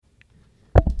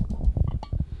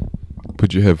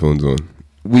Put your headphones on.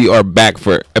 We are back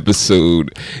for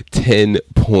episode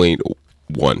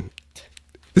 10.1.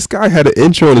 This guy had an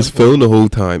intro on his phone the whole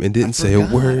time and didn't say a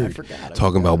word.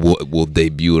 Talking about we'll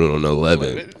debut it on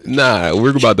 11. Nah,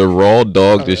 we're about to raw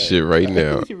dog this shit right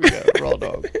now. Here we go. Raw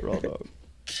dog. Raw dog.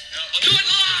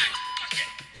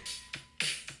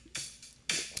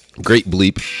 Great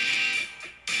bleep.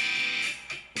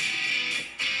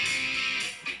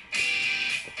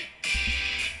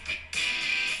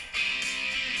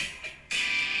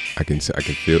 I can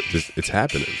feel it. Just it's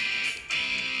happening.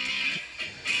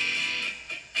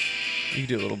 You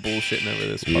do a little bullshitting over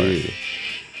this part.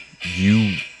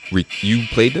 Yeah. You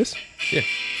played this? Yeah.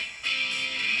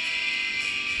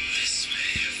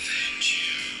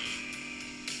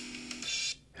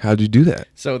 How'd you do that?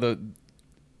 So the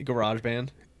GarageBand.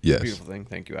 Yes. Beautiful thing.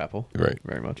 Thank you, Apple. Right.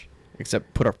 Very much.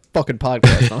 Except put our fucking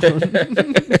podcast on.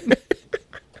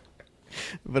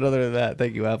 But other than that,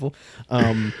 thank you, Apple.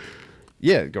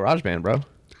 Yeah, GarageBand, bro.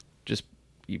 Just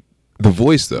the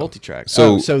voice though. Multi-track.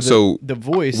 So the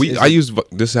voice. I use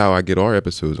this is how I get our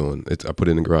episodes on. I put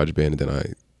it in GarageBand and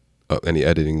then any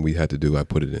editing we had to do I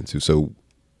put it into. So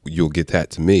you'll get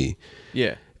that to me.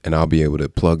 Yeah. And I'll be able to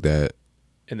plug that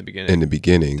in the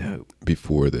beginning. Dope.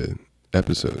 Before the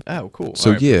episode. Oh, cool.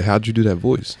 So right. How'd you do that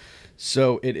voice?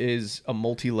 So it is a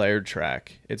multi-layered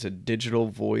track. It's a digital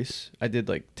voice. I did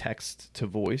like text to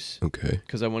voice. Okay.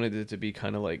 Because I wanted it to be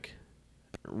kind of like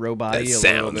robot-y. That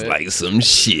sounds like some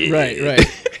shit. Right.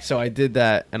 So I did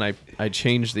that, and I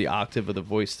changed the octave of the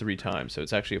voice 3 times. So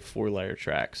it's actually a 4-layer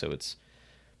track. So it's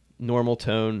normal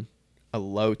tone, a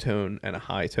low tone, and a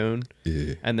high tone.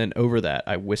 Yeah. And then over that,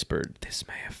 I whispered, "This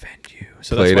may offend you."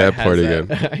 So play that part again.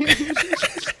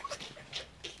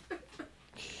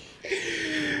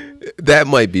 That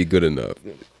might be good enough.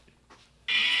 This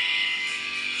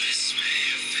may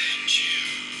offend you.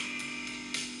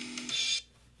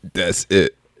 That's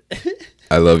it.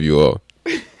 I love you all.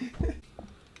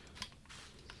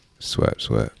 Swap.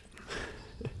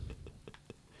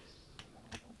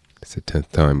 It's the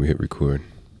 10th time we hit record.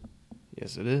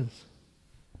 Yes, it is.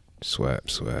 Swap.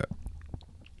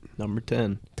 Number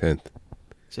 10. 10th.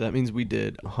 So that means we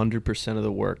did 100% of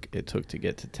the work it took to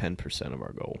get to 10% of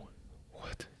our goal.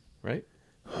 What? Right?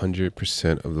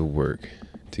 100% of the work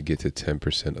to get to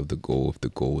 10% of the goal. If the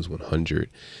goal is 100,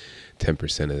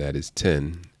 10% of that is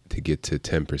 10. To get to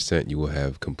 10%, you will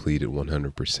have completed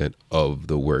 100% of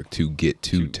the work to get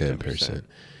to 10%.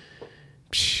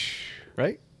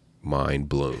 Right? Mind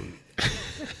blown.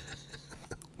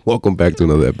 Welcome back to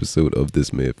another episode of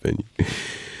This May Offend You.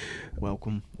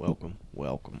 Welcome.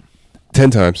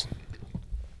 10 times.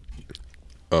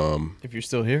 If you're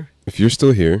still here. If you're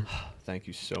still here. Thank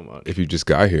you so much. If you just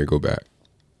got here, go back.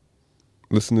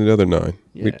 Listen to the other 9.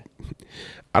 Yeah.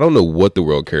 I don't know what the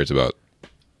world cares about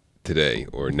today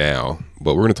or now,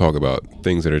 but we're going to talk about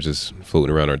things that are just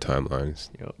floating around our timelines.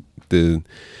 Yep.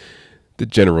 The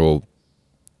general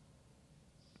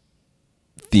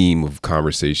theme of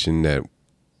conversation that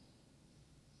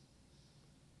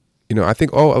I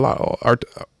think a lot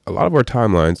of our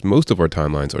timelines, most of our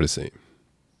timelines are the same.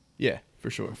 Yeah,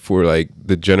 for sure. For like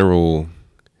the general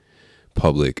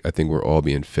public, I think we're all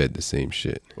being fed the same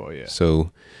shit. Well, yeah.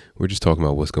 So we're just talking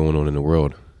about what's going on in the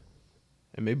world.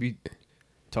 And maybe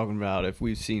talking about if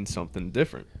we've seen something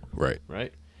different. Right.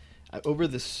 Over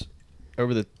the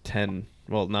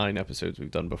 9 episodes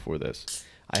we've done before this,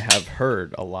 I have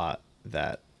heard a lot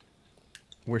that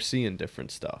we're seeing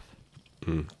different stuff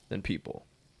than people.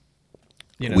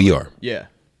 We are. Yeah.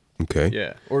 Okay.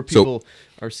 Yeah. Or people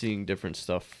are seeing different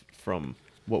stuff from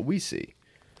what we see,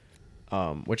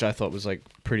 which I thought was like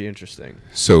pretty interesting.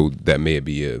 So that may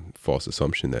be a false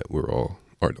assumption that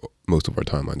most of our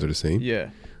timelines are the same. Yeah.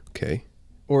 Okay.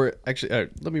 Or actually,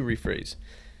 let me rephrase.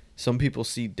 Some people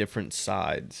see different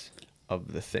sides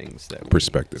of the things that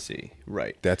perspective. We see.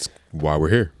 Right. That's why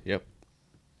we're here. Yep.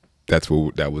 That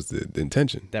was the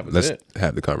intention. Let's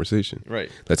have the conversation.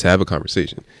 Right. Let's have a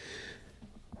conversation.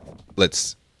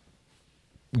 Let's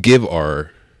give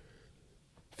our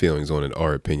feelings on it,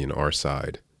 our opinion, our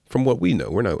side from what we know.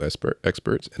 We're not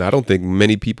experts, and I don't think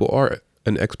many people are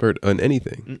an expert on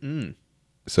anything. Mm-mm.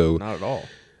 So not at all.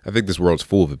 I think this world's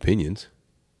full of opinions.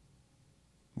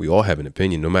 We all have an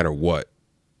opinion, no matter what.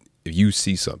 If you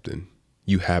see something,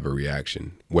 you have a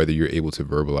reaction, whether you're able to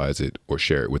verbalize it or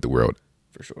share it with the world.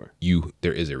 For sure.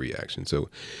 There is a reaction. So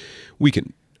you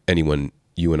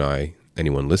and I,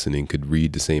 anyone listening could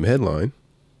read the same headline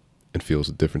and feels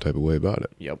a different type of way about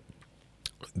it. Yep.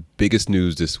 Biggest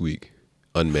news this week,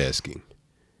 unmasking.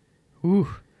 Ooh.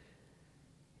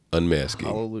 Unmasking.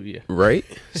 Hallelujah. Right?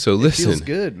 So listen. It feels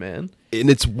good, man. And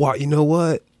it's why, you know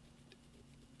what?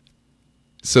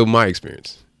 So my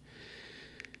experience,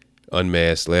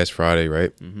 unmasked last Friday,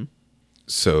 right? Mm-hmm.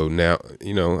 So now,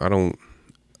 I don't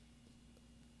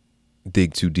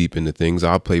dig too deep into things.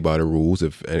 I'll play by the rules.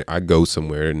 If I go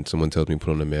somewhere and someone tells me to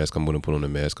put on a mask, I'm going to put on a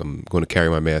mask. I'm going to carry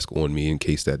my mask on me in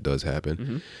case that does happen.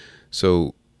 Mm-hmm.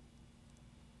 So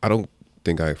I don't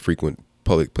think I frequent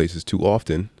public places too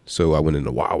often. So I went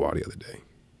into Wawa the other day.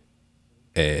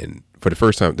 And for the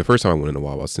first time I went into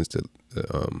Wawa since the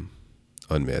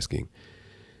unmasking,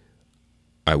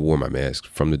 I wore my mask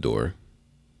from the door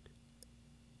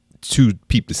to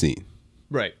peep the scene.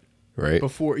 Right. Right.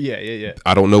 Before, yeah.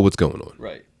 I don't know what's going on.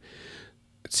 Right.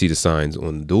 See the signs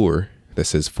on the door that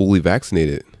says fully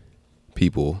vaccinated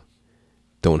people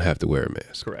don't have to wear a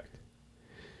mask. Correct.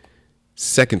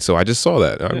 Second, so I just saw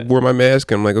that. I wore my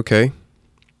mask and I'm like, okay.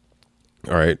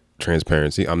 All right.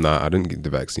 Transparency. I didn't get the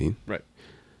vaccine. Right.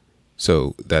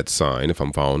 So that sign, if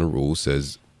I'm following the rules,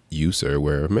 says, you, sir,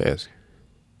 wear a mask.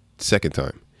 Second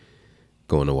time,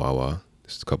 going to Wawa,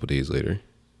 just a couple days later.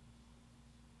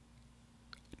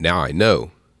 Now I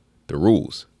know the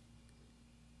rules.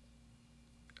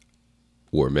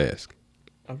 Wore a mask.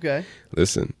 Okay.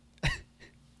 Listen.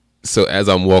 So as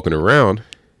I'm walking around,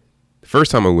 the first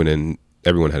time I went in,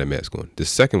 everyone had a mask on. The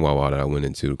second Wawa that I went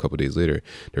into a couple days later,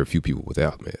 there were a few people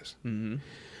without masks. Mm-hmm.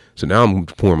 So now I'm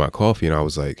pouring my coffee and I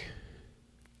was like,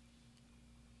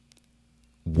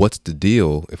 what's the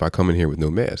deal if I come in here with no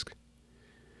mask?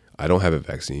 I don't have a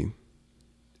vaccine.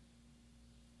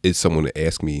 Is someone to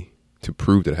ask me to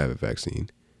prove that I have a vaccine?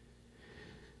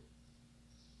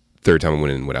 Third time I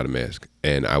went in without a mask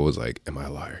and I was like, am I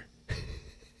a liar?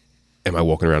 Am I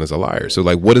walking around as a liar? So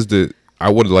like, I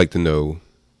would like to know,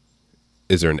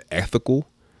 is there an ethical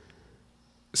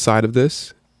side of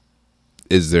this?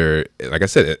 Is there, like I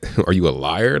said, are you a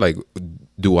liar? Like,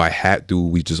 do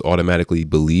we just automatically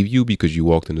believe you because you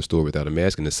walked in the store without a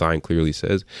mask and the sign clearly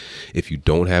says, if you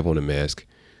don't have on a mask,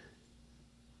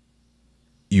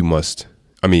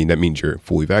 that means you're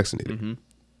fully vaccinated. Mm-hmm.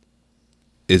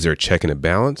 Is there a check and a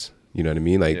balance? You know what I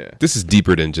mean? Like, This is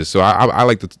deeper than just, so I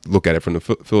like to look at it from the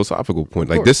philosophical point.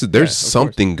 Like there's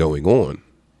something going on.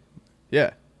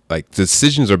 Yeah. Like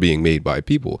decisions are being made by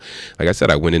people. Like I said,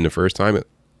 I went in the first time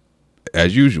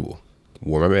as usual,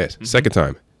 wore my mask. Mm-hmm. Second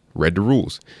time, read the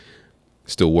rules,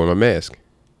 still wore my mask.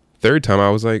 Third time I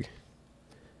was like,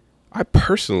 I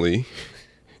personally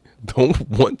don't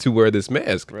want to wear this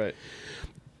mask. Right.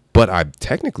 But I'm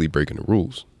technically breaking the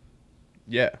rules.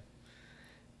 Yeah.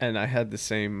 And I had the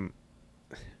same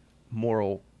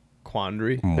moral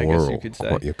quandary, I guess you could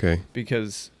say. Okay.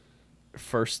 Because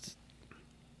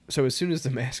so as soon as the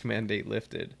mask mandate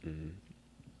lifted,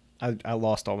 I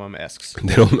lost all my masks.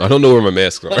 I don't know where my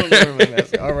masks are. I don't know where my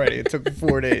masks are. Already. It took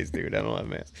 4 days, dude. I don't have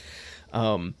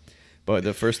masks. But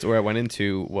the first store I went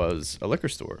into was a liquor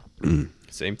store.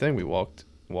 Same thing. We walked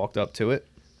up to it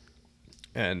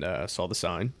and saw the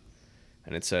sign.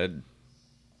 And it said,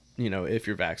 if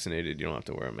you're vaccinated, you don't have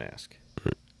to wear a mask.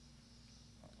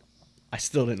 I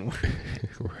still didn't wear it.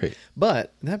 Right.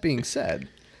 But that being said,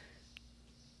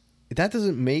 that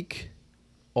doesn't make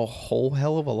a whole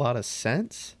hell of a lot of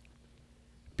sense,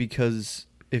 because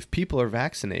if people are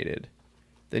vaccinated,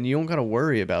 then you don't got to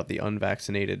worry about the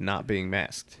unvaccinated not being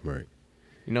masked. Right.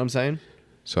 You know what I'm saying?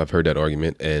 So I've heard that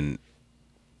argument, and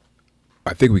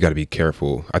I think we got to be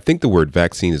careful. I think the word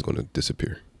vaccine is going to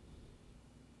disappear.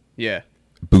 Yeah.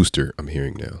 Booster, I'm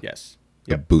hearing now. Yes.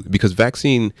 Yep. Because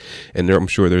vaccine, and I'm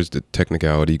sure there's the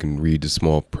technicality, you can read the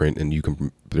small print,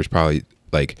 and there's probably,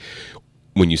 like,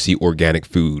 when you see organic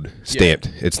food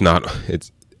stamped, it's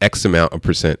X amount of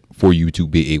 % for you to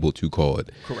be able to call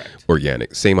it correct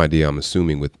organic. Same idea, I'm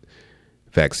assuming, with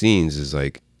vaccines is,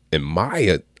 like, in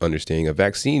my understanding, a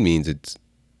vaccine means it's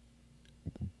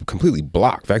completely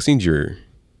blocked. Vaccines, you're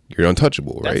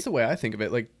untouchable, right? That's the way I think of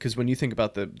it. Like, because when you think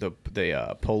about the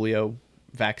polio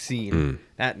vaccine,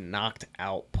 that knocked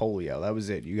out polio. That was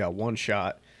it. You got one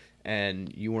shot,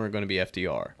 and you weren't going to be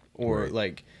FDR. Or right.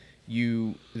 like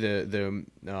the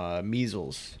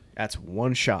measles. That's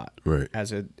one shot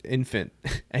as an infant,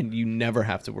 and you never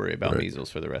have to worry about measles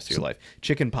for the rest of your life.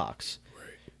 Chicken pox. Right.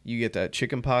 You get that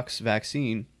chicken pox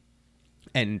vaccine,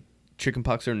 and chicken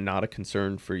pox are not a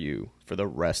concern for you for the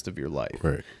rest of your life.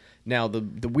 Right. Now,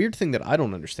 the weird thing that I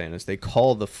don't understand is they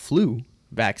call the flu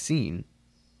vaccine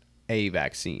a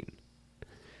vaccine.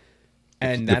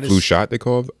 And the flu shot they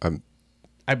call it?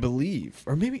 I believe.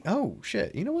 Or maybe, oh,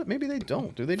 shit. You know what? Maybe they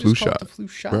don't. Do they just flu call shot. it the flu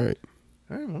shot? Right.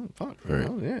 All right, well, fuck. Right.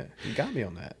 Oh, yeah. You got me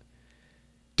on that.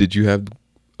 Did you have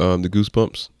the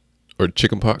goosebumps or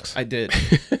chicken pox? I did.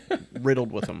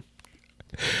 Riddled with them.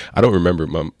 I don't remember.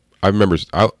 I remember.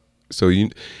 So you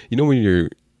know when you're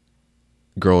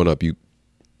growing up, you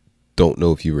don't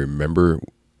know if you remember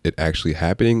it actually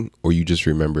happening, or you just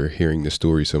remember hearing the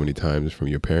story so many times from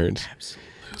your parents.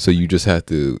 Absolutely. So you just have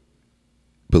to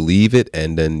believe it,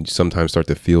 and then sometimes start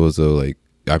to feel as though like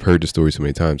I've heard the story so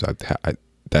many times.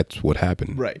 That's what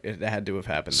happened. Right. It had to have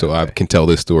happened. So that I way. can tell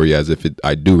this story as if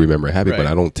I do remember it happening, but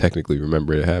Right. I don't technically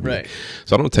remember it happening. Right.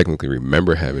 So I don't technically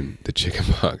remember having the chicken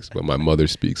pox, but my mother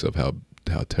speaks of how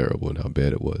terrible and how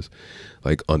bad it was,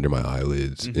 like under my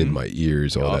eyelids, in my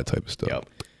ears, all Yup. that type of stuff. Yup.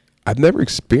 I've never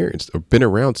experienced or been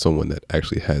around someone that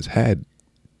actually has had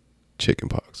chicken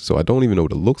pox, so I don't even know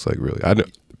what it looks like really. I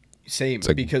don't. Same,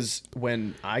 like- because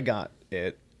when I got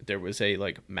it, there was a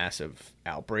like massive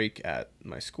outbreak at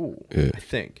my school, Yeah. I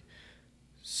think.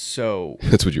 So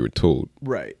That's what you were told.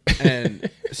 right, and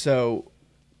so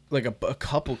like a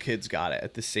couple kids got it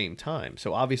at the same time.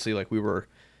 So obviously, like we were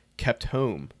kept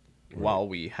home while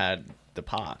we had the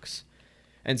pox,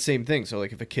 and same thing. So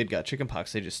like if a kid got chicken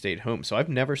pox, they just stayed home. So I've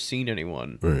never seen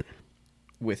anyone Right.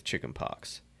 with chicken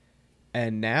pox,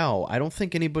 and now I don't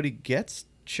think anybody gets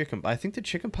chicken. I think the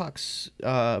chicken pox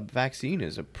vaccine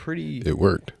is a pretty It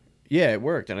worked. yeah, it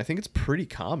worked, and I think it's pretty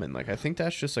common. Like I think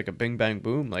that's just like a bing bang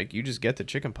boom. Like you just get the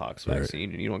chicken pox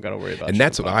vaccine, and you don't got to worry about. And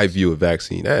that's what I view a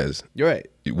vaccine as. You're right.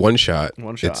 One shot,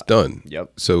 One it's shot. done.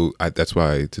 Yep. So that's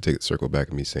why, to take the circle back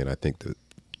of me saying, I think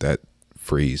that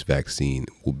phrase vaccine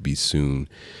will be soon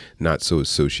not so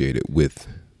associated with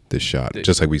the shot.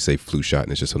 Just like we say flu shot,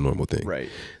 and it's just a normal thing. Right.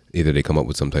 Either they come up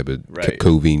with some type of Right.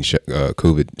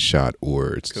 COVID shot,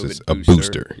 or it's COVID just a booster.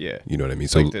 booster. Yeah. You know what I mean?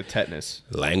 It's So like the tetanus.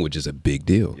 language is a big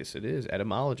deal. Yes, it is.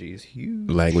 Etymology is huge.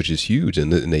 Language is huge,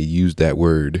 and they use that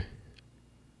word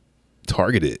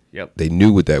targeted. Yep. They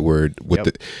knew what that word.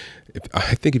 Yep.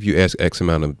 I think if you ask X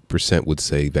amount of percent would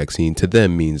say vaccine, to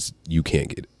them means you can't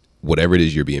get it. Whatever it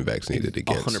is you're being vaccinated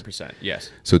against. 100%. Yes.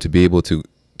 So to be able to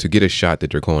get a shot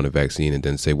that they're calling a vaccine, and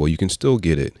then say, well, you can still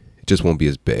get it, it just won't be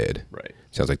as bad. Right.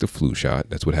 Sounds like the flu shot.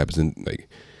 That's what happens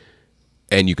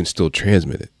and you can still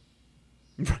transmit it.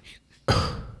 Right.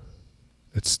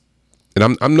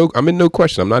 And I'm in no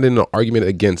question. I'm not in an argument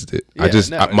against it. Yeah,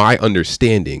 no. My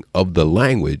understanding of the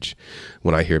language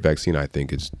when I hear vaccine, I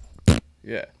think it's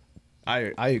Yeah.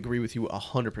 I agree with you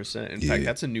 100%. In fact, Yeah.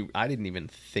 that's I didn't even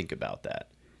think about that.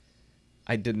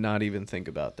 I did not even think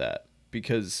about that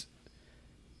because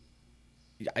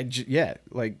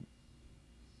like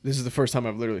this is the first time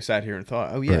I've literally sat here and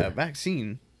thought, oh yeah, Right.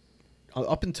 vaccine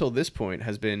up until this point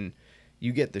has been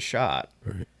you get the shot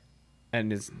right.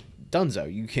 and it's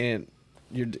donezo. You can't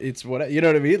it's what you know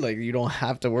what I mean? Like you don't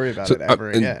have to worry about So, it ever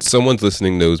and again. someone's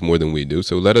listening knows more than we do.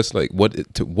 So let us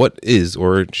what is,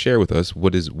 or share with us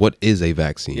what is a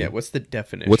vaccine? Yeah, what's the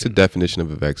definition? What's the definition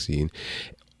of a vaccine,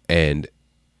 and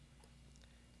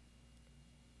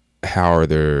how are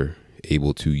they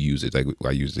able to use it? Like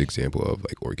I use the example of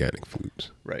like organic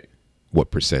foods. Right.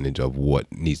 What percentage of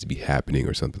what needs to be happening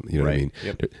or something? You know what I Right. mean?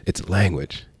 Yep. It's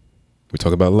language. We're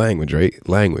talking about language, right?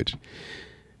 Language.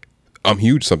 I'm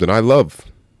huge. Something I love.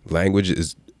 Language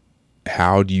is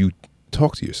how do you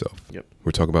talk to yourself? Yep.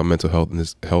 We're talking about mental health and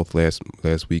this health last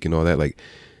week and all that. Like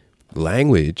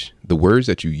language, the words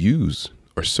that you use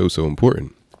are so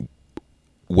important.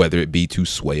 Whether it be to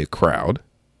sway a crowd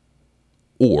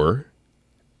or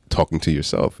talking to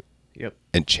yourself Yep.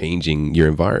 and changing your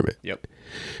environment. Yep.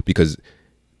 Because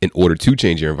in order to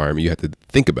change your environment, you have to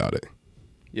think about it.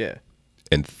 Yeah.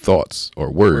 And thoughts are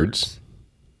words.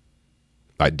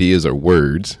 Ideas are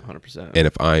words. 100%. And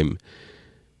if I'm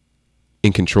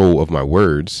in control of my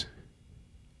words,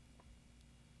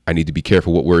 I need to be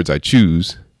careful what words I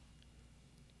choose.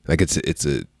 Like it's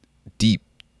a deep,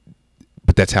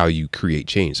 but that's how you create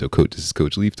change. So this is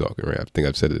Coach Leaf talking, right? I think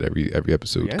I've said it every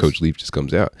episode. Yes. Coach Leaf just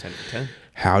comes out. 10 for 10.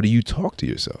 How do you talk to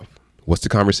yourself? What's the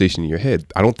conversation in your head?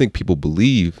 I don't think people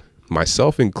believe,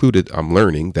 myself included, I'm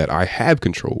learning that I have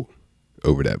control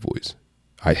over that voice.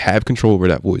 I have control over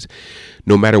that voice.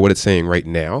 No matter what it's saying right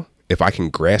now, if I can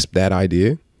grasp that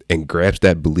idea and grasp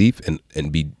that belief and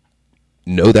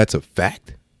know that's a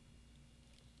fact,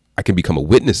 I can become a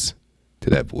witness to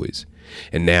that voice.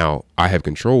 And now I have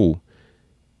control.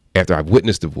 After I've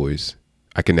witnessed the voice,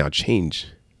 I can now change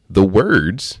the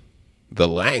words, the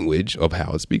language of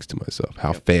how it speaks to myself.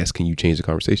 How fast can you change the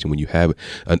conversation when you have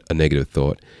a negative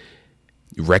thought,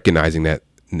 recognizing that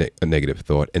a negative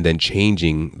thought, and then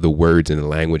changing the words and the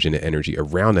language and the energy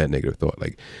around that negative thought?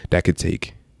 Like that could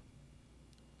take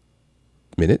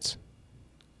minutes,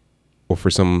 or for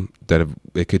some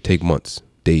it could take months,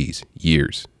 days,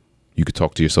 years. You could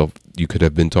talk to yourself. You could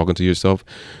have been talking to yourself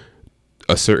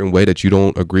a certain way that you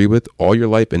don't agree with all your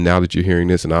life, and now that you're hearing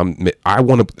this, and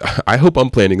I hope I'm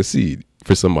planting a seed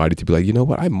for somebody to be like, you know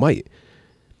what, I might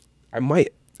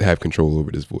have control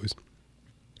over this voice.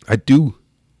 I do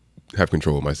have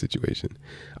control of my situation.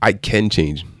 I can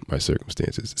change my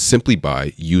circumstances simply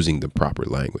by using the proper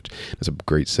language. That's a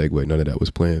great segue. None of that was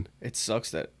planned. It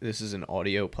sucks that this is an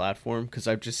audio platform because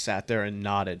I've just sat there and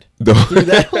nodded No. through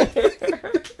that.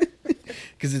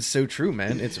 Because it's so true,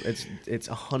 man. It's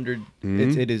 100.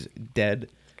 It is dead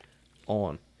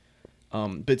on.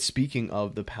 But speaking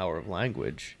of the power of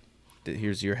language,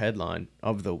 here's your headline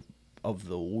of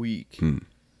the week.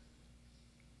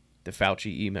 The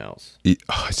Fauci emails.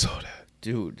 I saw that.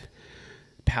 Dude,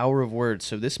 power of words.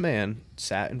 So this man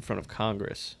sat in front of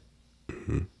Congress.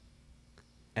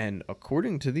 And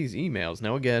according to these emails,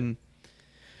 now again,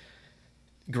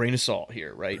 grain of salt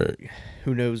here, right?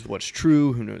 Who knows what's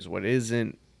true? Who knows what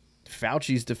isn't?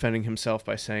 Fauci's defending himself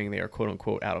by saying they are quote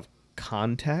unquote out of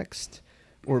context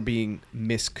or being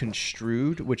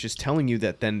misconstrued, which is telling you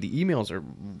that then the emails are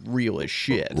real as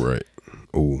shit. Right.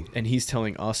 Oh. And he's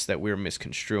telling us that we're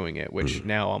misconstruing it, which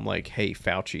now I'm like, hey,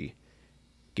 Fauci,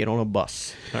 get on a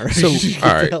bus. All right. So, Get all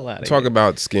the right. hell outta Talk here.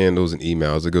 about scandals and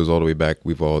emails. It goes all the way back.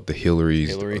 We've all the Hillarys.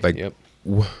 Hillary, Like, yep.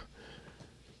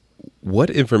 what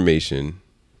information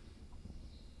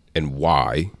and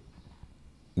why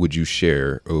would you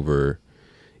share over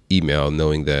email,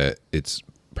 knowing that it's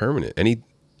permanent?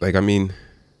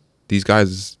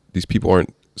 These people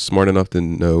aren't smart enough to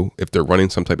know if they're running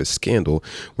some type of scandal.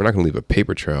 We're not going to leave a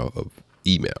paper trail of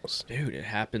emails. Dude, it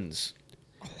happens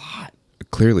a lot.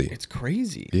 Clearly, It's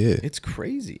crazy. Yeah. It's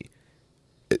crazy.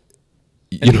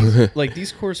 you know. Like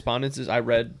these correspondences, I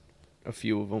read a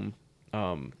few of them,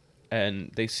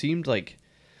 and they seemed like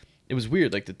it was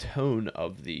weird. Like the tone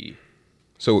of the.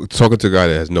 So talking to a guy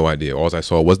that has no idea, all I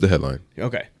saw was the headline.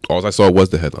 Okay. All I saw was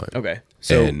the headline. Okay.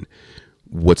 So And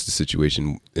what's the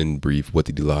situation in brief? What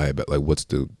did he lie about? Like, what's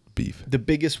the beef? the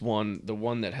biggest one, the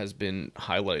one that has been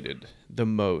highlighted the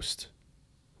most,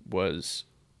 was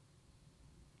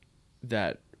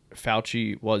that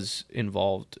Fauci was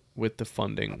involved with the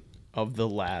funding of the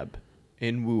lab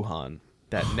in Wuhan.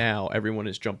 That now everyone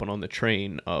is jumping on the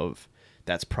train of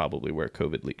that's probably where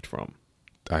COVID leaked from.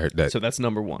 I heard that So that's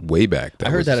number one. way back. I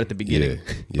heard that at the beginning,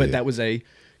 yeah, but yeah. that was a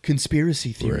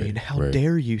conspiracy theory. Right, And how right.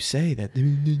 dare you say that?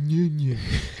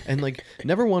 And like,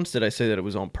 never once did I say that it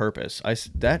was on purpose.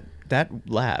 That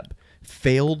lab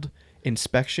failed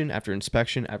inspection after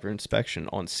inspection after inspection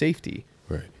on safety.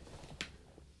 Right.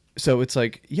 So it's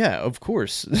like, yeah, of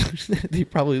course, they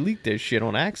probably leaked their shit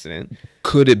on accident.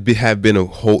 Could it have been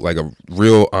a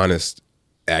real honest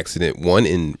accident, one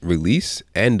in release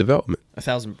and development?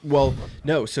 1,000. Well,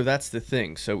 no. So that's the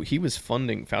thing. So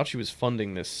Fauci was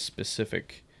funding this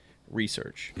specific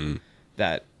research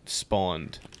that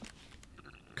spawned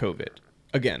COVID.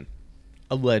 Again,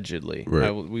 allegedly. Right.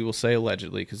 We will say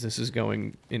allegedly because this is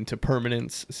going into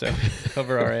permanence. So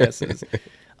cover our asses.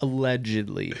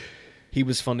 Allegedly, he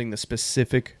was funding the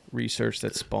specific research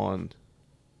that spawned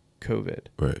COVID.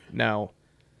 Right. Now,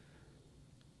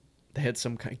 they had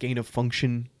some kind of gain of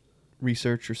function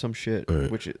research or some shit, Right.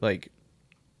 which like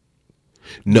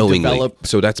Knowingly. develop-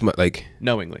 So that's my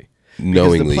knowingly. Because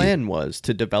knowingly. the plan was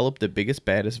to develop the biggest,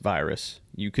 baddest virus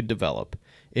you could develop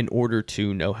in order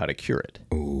to know how to cure it.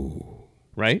 Ooh.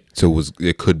 Right? So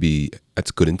it could be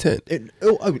that's good intent. Dude,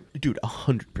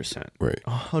 100%. Right.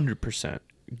 100%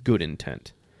 good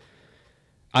intent.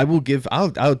 I will give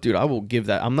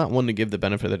that. I'm not one to give the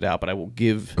benefit of the doubt, but I will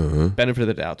give benefit of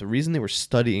the doubt. The reason they were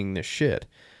studying this shit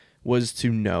was to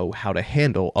know how to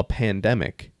handle a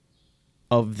pandemic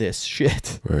of this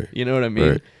shit. Right. You know what I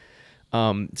mean?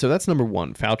 Right. So that's number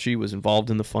one. Fauci was involved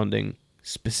in the funding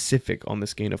specific on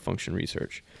this gain of function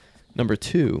research. Number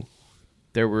two,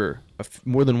 there were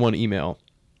more than one email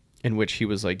in which he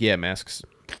was like, yeah, masks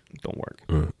don't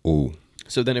work. Ooh.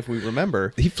 So then if we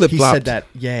remember, He flip-flopped. said that,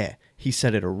 yeah, he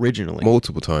said it originally.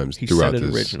 Multiple times He throughout said it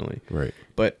this. originally. Right.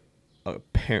 But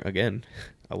again,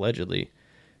 allegedly,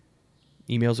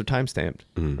 emails are time-stamped,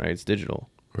 right? It's digital.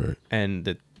 Right. And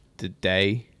the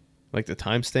day, like the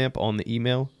timestamp on the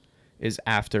email is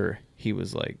after he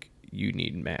was like, you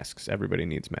need masks. Everybody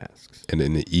needs masks. And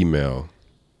in the email,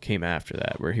 Came after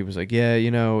that where he was like, yeah,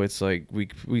 it's like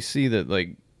we see that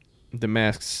like the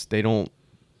masks, they don't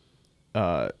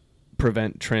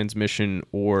prevent transmission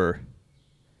or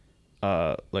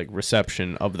like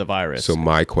reception of the virus. so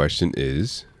my question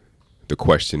is, the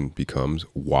question becomes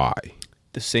why?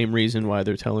 The same reason why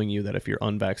they're telling you that if you're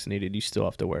unvaccinated, you still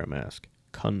have to wear a mask.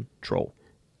 Control.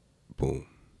 Boom.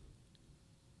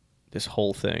 This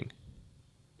whole thing.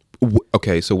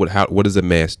 Okay, so what does a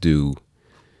mask do?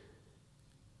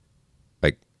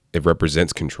 Like, it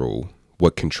represents control.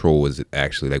 What control is it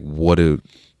actually? Like, what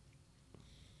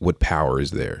power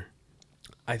is there?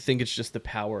 I think it's just the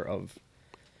power of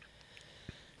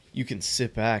you can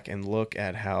sit back and look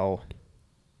at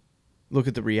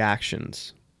the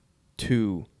reactions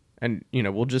to, and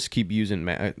we'll just keep using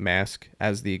mask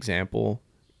as the example,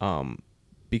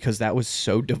 because that was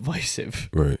so divisive.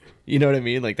 Right. You know what I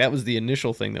mean? Like, that was the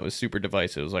initial thing that was super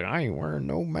divisive. It was like, I ain't wearing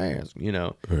no mask,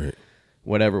 Right.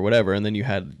 whatever. And then you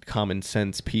had common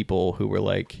sense people who were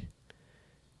like,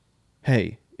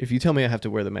 hey, if you tell me I have to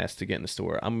wear the mask to get in the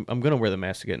store, I'm going to wear the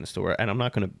mask to get in the store, and I'm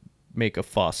not going to make a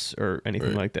fuss or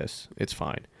anything like this. It's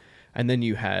fine. And then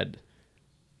you had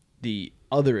the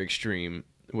other extreme,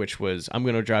 which was, I'm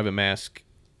going to wear a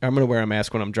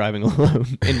mask when I'm driving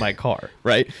alone in my car,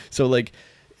 right? So, like,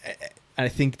 I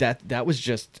think that was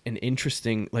just an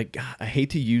interesting, like, I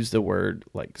hate to use the word,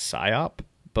 like, psyop,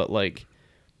 but, like,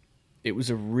 it was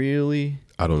a really...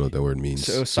 I don't know what that word means.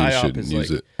 So so you shouldn't use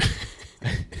it.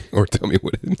 Or tell me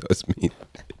what it does mean.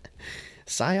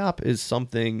 PSYOP is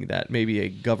something that maybe a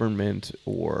government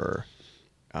or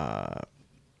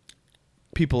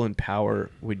people in power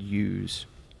would use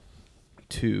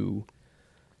to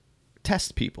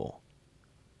test people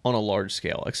on a large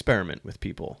scale, experiment with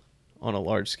people on a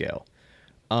large scale.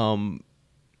 For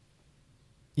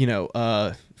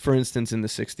instance, in the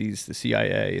 60s, the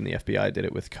CIA and the FBI did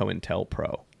it with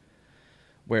COINTELPRO,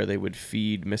 where they would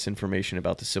feed misinformation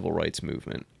about the civil rights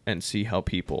movement and see how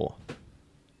people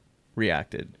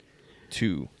reacted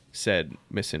to said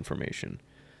misinformation.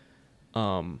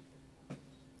 To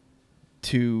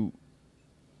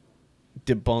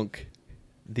debunk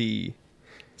the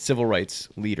civil rights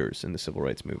leaders in the civil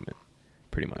rights movement,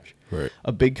 pretty much. Right.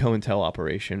 A big COINTEL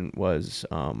operation was,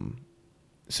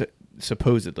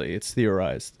 supposedly, it's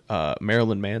theorized,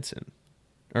 Marilyn Manson.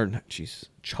 Or,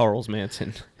 Charles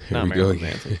Manson. Not Marilyn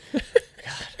Manson.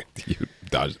 You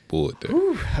dodged the bullet there.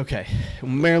 Ooh, okay.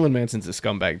 Marilyn Manson's a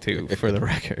scumbag, too, for the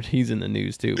record. He's in the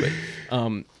news, too.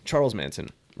 But Charles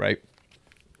Manson, right,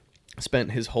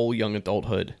 spent his whole young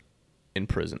adulthood in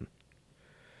prison.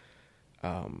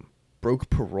 Broke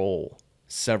parole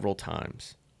several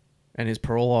times. And his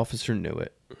parole officer knew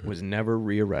it. Was never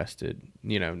rearrested.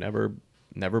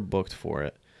 Never booked for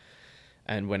it.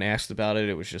 And when asked about it,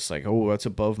 it was just like, oh, that's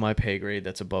above my pay grade.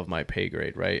 That's above my pay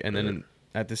grade, right? And then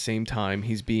at the same time,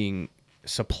 he's being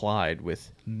supplied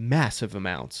with massive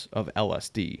amounts of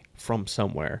LSD from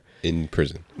somewhere. In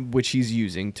prison. Which he's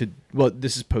using to, well,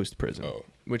 this is post-prison. Oh.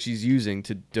 Which he's using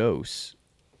to dose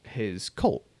his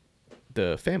cult,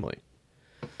 the family.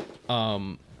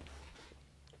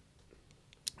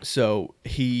 So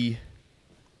he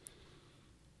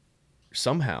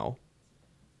somehow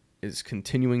is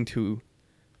continuing to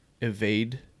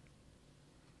evade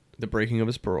the breaking of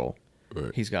his parole.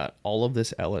 Right. He's got all of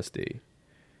this LSD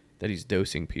that he's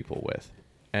dosing people with,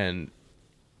 and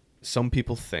some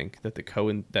people think that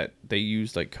that they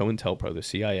used, like, COINTELPRO, the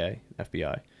CIA,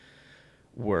 FBI,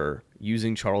 were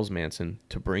using Charles Manson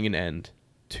to bring an end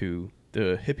to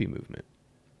the hippie movement,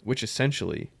 which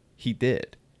essentially he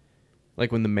did.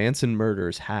 Like, when the Manson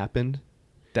murders happened,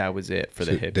 that was it for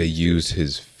the hippies. They used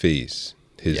his face,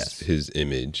 his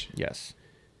image. Yes.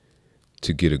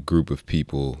 To get a group of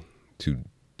people to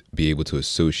be able to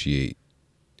associate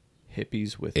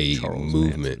hippies with a Charles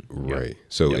movement, Manson. right? Yep.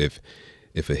 So if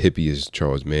a hippie is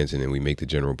Charles Manson and we make the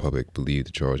general public believe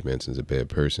that Charles Manson's a bad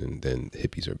person, then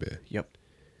hippies are bad. Yep.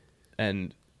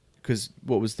 And because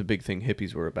what was the big thing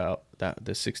hippies were about? That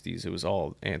the 60s, it was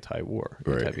all anti-war,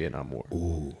 right. anti-Vietnam War.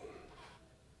 Ooh.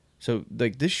 So,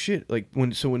 like, this shit, like,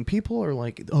 when people are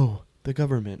like, oh, the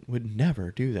government would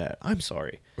never do that. I'm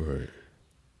sorry. Right.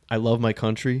 I love my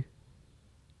country.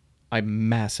 I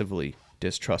massively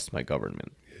distrust my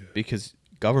government because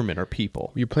government are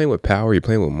people. You're playing with power. You're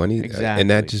playing with money. Exactly. And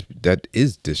that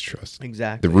is distrust.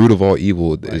 Exactly. The root of all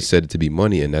evil is said to be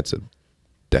money, and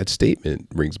that statement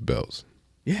rings bells.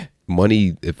 Yeah.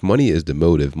 Money. If money is the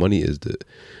motive, money is the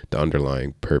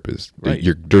underlying purpose. Right.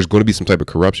 There's going to be some type of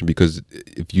corruption, because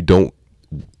if you don't,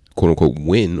 quote unquote,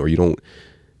 win, or you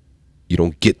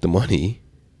don't get the money,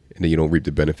 and then you don't reap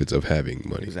the benefits of having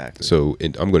money. Exactly. So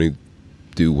I'm going to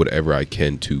do whatever I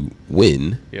can to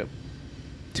win. Yep.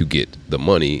 To get the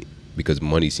money, because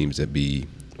money seems to be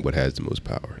what has the most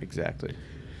power. Exactly.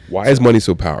 Why is money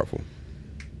so powerful?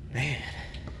 Man.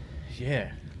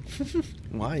 Yeah.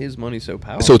 Why is money so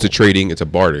powerful? So it's a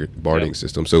bartering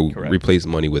system. So Correct. Replace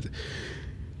money with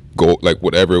gold, like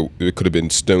whatever. It could have been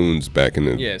stones back in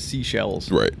the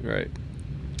seashells. Right.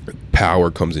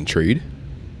 Power comes in trade.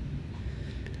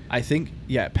 I think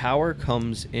power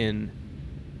comes in,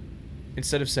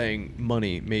 instead of saying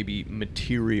money, maybe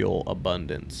material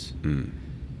abundance.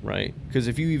 Right? Because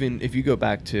if you go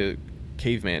back to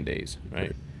caveman days,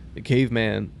 right? The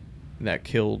caveman that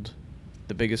killed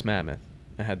the biggest mammoth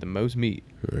and had the most meat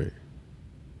Right.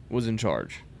 was in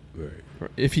charge.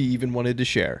 Right. If he even wanted to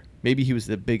share. Maybe he was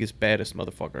the biggest, baddest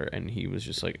motherfucker, and he was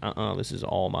just like, this is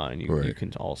all mine. You Right.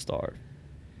 can all starve.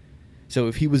 So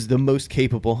if he was the most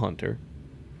capable hunter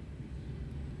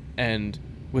and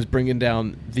was bringing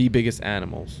down the biggest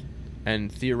animals,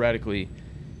 and theoretically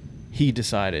he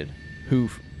decided who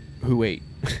ate,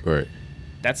 Right.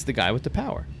 that's the guy with the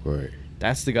power. Right.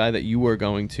 That's the guy that you are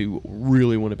going to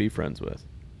really want to be friends with.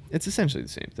 It's essentially the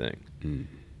same thing.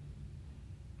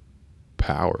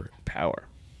 Power Power.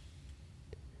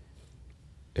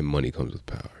 and money comes with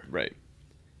power. Right.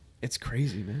 It's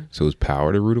crazy, man. So is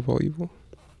power the root of all evil?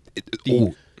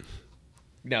 The-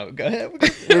 No, go ahead. What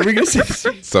were we going to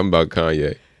say? Something about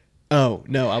Kanye. Oh,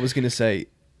 no, I was going to say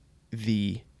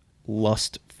the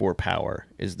lust for power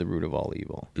is the root of all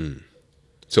evil.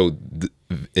 So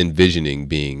envisioning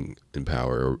being in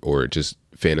power, or just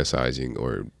fantasizing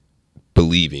or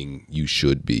believing you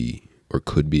should be or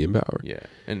could be in power. Yeah.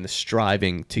 And the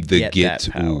striving to The get get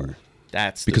that power. to-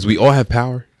 That's Because we all have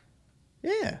power.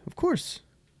 Yeah, of course.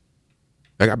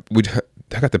 Like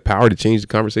I got the power to change the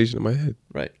conversation in my head.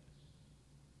 Right.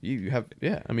 You have,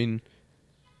 yeah, I mean,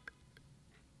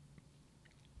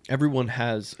 everyone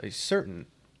has a certain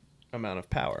amount of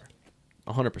power,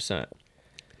 100%.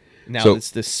 Now, So-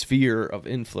 it's the sphere of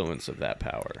influence of that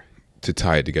power. To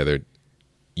tie it together,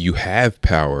 you have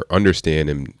power, understand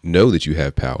and know that you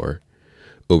have power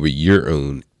over your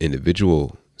own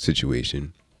individual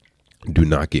situation. Do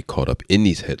not get caught up in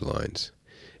these headlines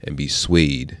and be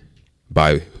swayed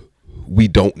by, we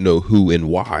don't know who and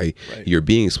why Right. you're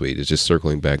being swayed. It's just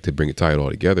circling back to bring it, tie it all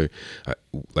together.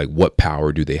 Like, what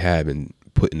power do they have in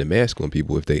putting the mask on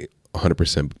people if they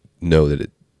 100% know that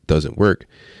it doesn't work?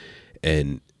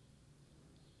 And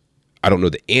I don't know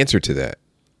the answer to that,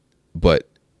 but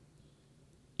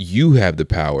you have the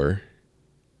power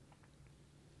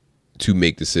to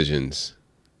make decisions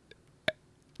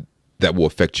that will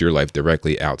affect your life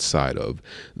directly outside of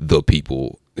the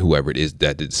people, whoever it is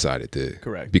that decided to.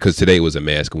 Correct. Because today was a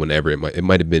mask. Whenever it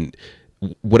might have been,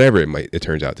 whatever it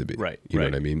turns out to be. Right. You know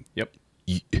right. what I mean? Yep.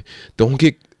 Don't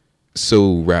get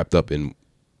so wrapped up in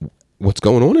what's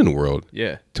going on in the world.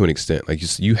 Yeah. To an extent, like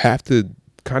you have to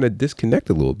kind of disconnect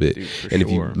a little bit. Dude, for and if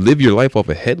you sure. live your life off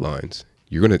of headlines,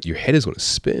 your head is gonna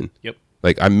spin. Yep.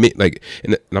 Like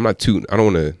and I'm not too. I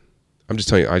don't want to. I'm just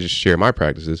telling you. I just share my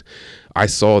practices. I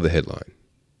saw the headline,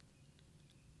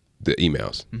 the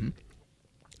emails. Mm-hmm.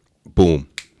 Boom,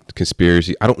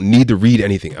 conspiracy. I don't need to read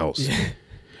anything else.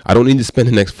 I don't need to spend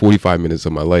the next 45 minutes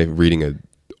of my life reading an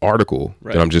article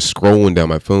Right. that I'm just scrolling down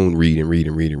my phone,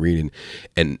 reading.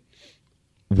 And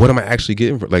what am I actually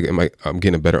getting? Like, I'm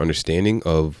getting a better understanding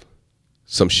of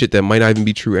some shit that might not even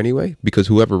be true anyway, because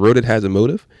whoever wrote it has a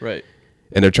motive. Right.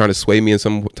 And they're trying to sway me in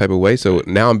some type of way. So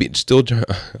now I'm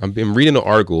reading an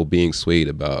article being swayed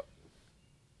about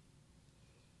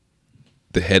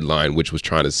the headline, which was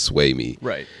trying to sway me.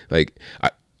 Right. Like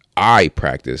I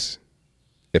practice.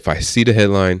 If I see the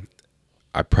headline,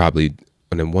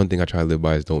 and then one thing I try to live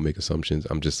by is don't make assumptions.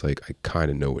 I'm just like, I kind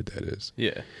of know what that is.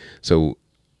 Yeah. So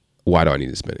why do I need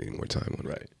to spend any more time on it?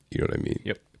 Right. You know what I mean?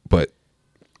 Yep. But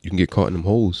you can get caught in them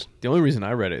holes. The only reason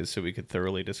I read it is so we could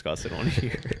thoroughly discuss it on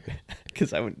here.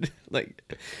 Because I would,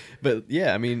 but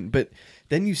yeah, I mean, but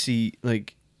then you see,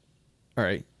 like, all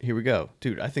right, here we go.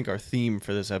 Dude, I think our theme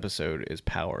for this episode is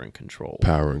power and control.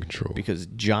 Power and control. Because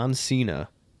John Cena,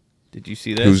 did you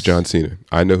see this? Who's John Cena?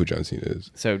 I know who John Cena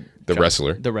is. So The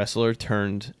wrestler. The wrestler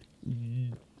turned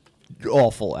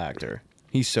awful actor.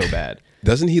 He's so bad.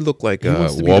 Doesn't he look like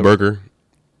wants to be Wahlberger?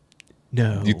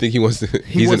 No. Do you think he wants to?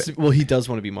 He wants to, well, he does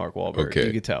want to be Mark Wahlberg. Okay.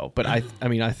 You could tell. But I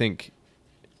mean, I think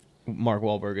Mark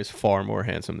Wahlberg is far more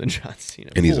handsome than John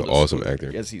Cena. And he's an Full awesome disclosure.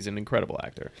 actor. Yes, he's an incredible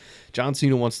actor. John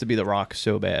Cena wants to be The Rock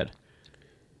so bad.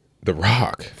 The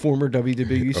Rock. Former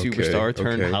WWE Okay, superstar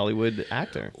turned okay. Hollywood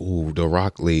actor. Ooh, The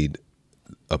Rock laid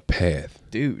a path.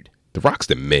 Dude, The Rock's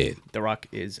the man. The Rock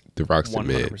is The Rock's the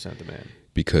man. 100% the man.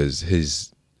 Because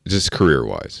his, just career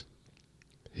wise,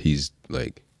 he's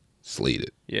like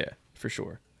slated. Yeah, for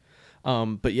sure.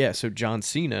 But yeah, so John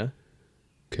Cena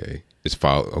Okay. It's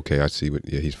okay, I see what,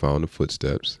 he's following the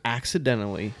footsteps.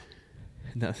 accidentally,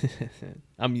 no,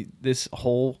 this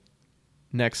whole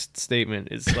next statement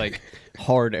is like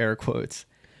hard air quotes,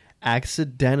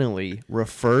 accidentally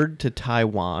referred to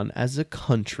Taiwan as a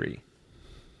country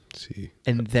See.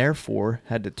 and therefore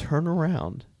had to turn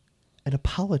around and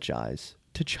apologize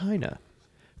to China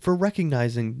for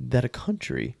recognizing that a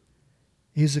country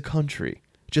is a country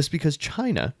just because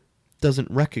China doesn't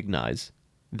recognize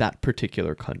that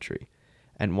particular country.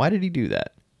 And why did he do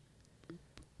that?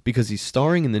 because he's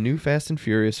starring in the new Fast and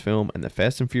Furious film, and the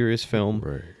Fast and Furious film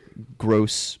Right.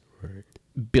 gross Right.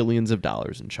 billions of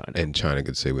dollars in China. And China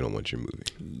could say we don't want your movie.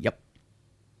 Yep.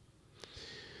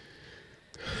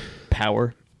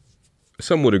 Power.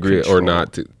 Some would agree or Control.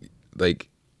 not. Like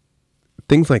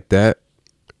things like that,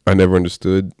 I never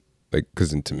understood. Like,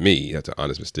 because to me, that's an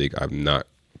honest mistake. I'm not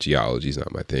geology's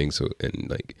not my thing. So, and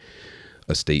like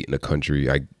a state and a country,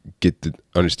 I get to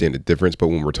understand the difference. But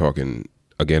when we're talking,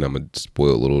 again, I'm a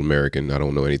spoiled little American. I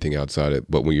don't know anything outside it.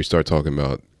 But when you start talking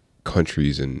about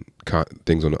countries and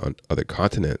things on other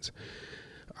continents,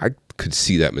 I could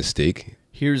see that mistake.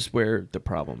 Here's where the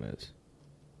problem is.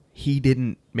 He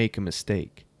didn't make a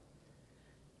mistake.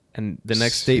 And the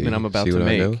next statement I'm about to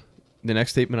make, the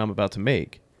next statement I'm about to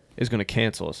make is going to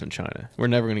cancel us in China. We're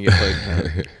never going to get played in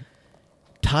China.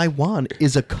 Taiwan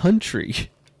is a country.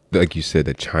 Like you said,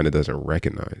 that China doesn't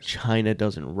recognize.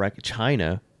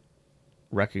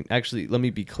 Actually, let me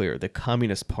be clear. The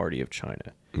Communist Party of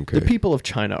China. Okay. The people of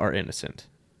China are innocent,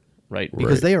 right?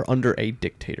 Because they are under a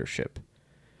dictatorship.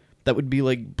 That would be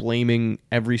like blaming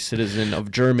every citizen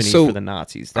of Germany for the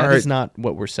Nazis. That is not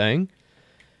what we're saying.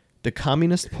 The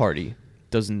Communist Party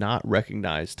does not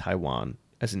recognize Taiwan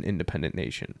as an independent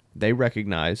nation. They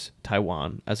recognize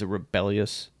Taiwan as a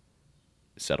rebellious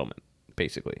settlement,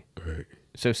 basically. Right.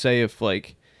 So say if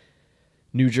like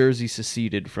New Jersey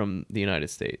seceded from the United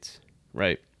States,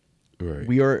 right? Right.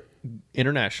 We are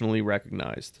internationally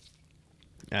recognized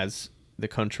as the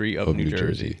country of New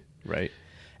Jersey, right?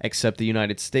 Except the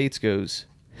United States goes,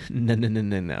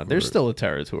 no. There's still a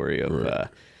territory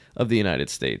of the United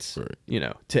States,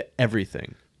 to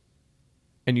everything.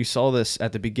 And you saw this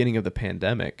at the beginning of the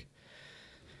pandemic.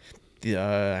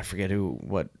 I forget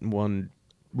what one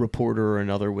reporter or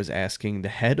another was asking the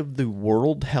head of the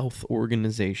World Health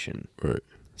Organization. Right.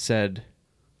 Said,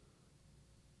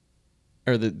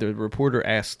 or the reporter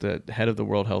asked the head of the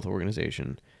World Health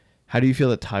Organization, how do you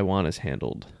feel that Taiwan has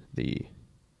handled the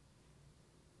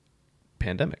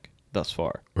pandemic thus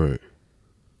far? Right.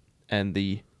 And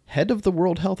the head of the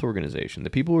World Health Organization, the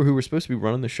people who were supposed to be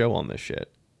running the show on this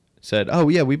shit, said, oh,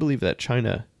 yeah, we believe that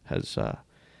China has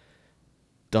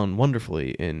done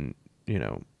wonderfully in,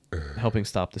 helping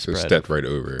stop the spread. So stepped right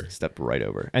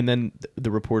over. And then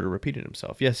the reporter repeated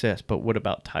himself. Yes, but what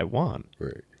about Taiwan?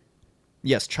 Right.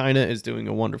 Yes, China is doing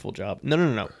a wonderful job.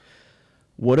 No.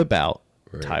 What about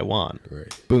Taiwan?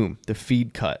 Right. Boom, the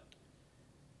feed cut.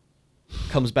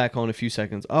 Comes back on a few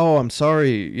seconds. Oh, I'm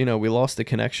sorry. We lost the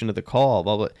connection to the call.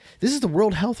 Blah, blah. This is the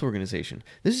World Health Organization.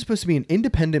 This is supposed to be an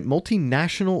independent,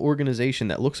 multinational organization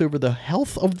that looks over the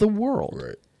health of the world.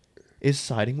 Right. Is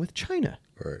siding with China.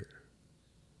 Right.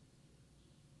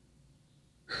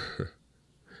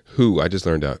 I just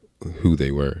learned out who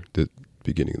they were at the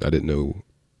beginning. I didn't know.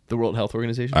 The World Health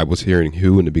Organization? I was hearing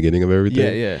who in the beginning of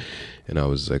everything. Yeah. And I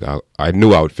was like, I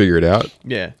knew I would figure it out.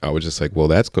 Yeah. I was just like, well,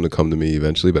 that's going to come to me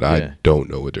eventually, but I don't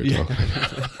know what they're talking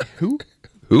about. Who?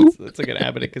 It's like an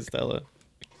Abbott and Costello.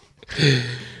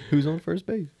 Who's on first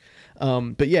base?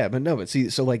 But see,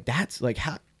 so like that's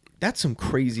some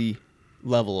crazy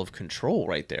level of control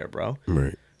right there, bro.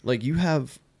 Right. Like you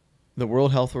have the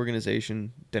World Health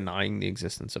Organization denying the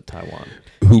existence of Taiwan.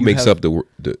 Who makes up the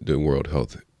World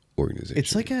Health Organization?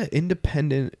 It's like an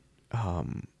independent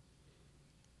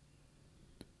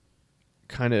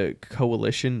kind of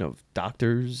coalition of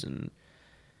doctors and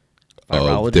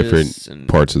virologists of different and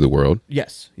parts of the world.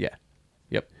 Yes, yeah,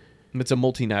 yep. It's a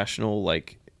multinational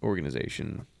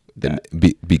organization.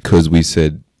 Because we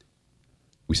said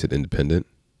independent.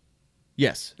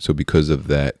 Yes. So because of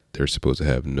that, they're supposed to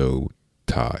have no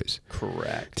ties.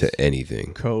 Correct. To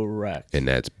anything. Correct. And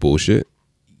that's bullshit.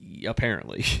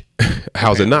 Apparently.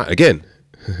 How's it not? Again,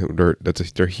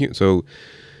 they're human. So,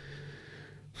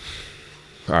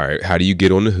 all right. How do you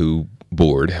get on the WHO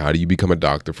board? How do you become a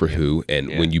doctor for WHO? And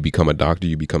when you become a doctor,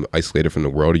 you become isolated from the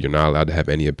world. You're not allowed to have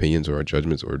any opinions or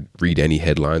judgments or read any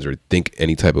headlines or think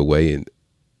any type of way. And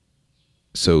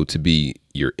so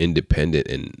you're independent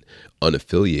and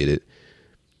unaffiliated.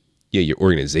 Yeah, your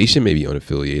organization may be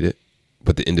unaffiliated,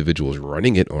 but the individuals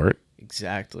running it aren't.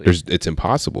 Exactly. It's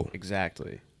impossible.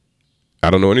 Exactly. I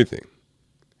don't know anything.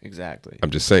 Exactly.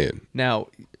 I'm just saying. Now,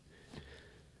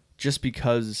 just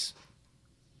because,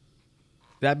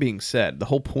 that being said, the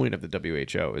whole point of the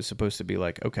WHO is supposed to be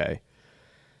like, okay,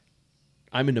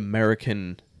 I'm an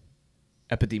American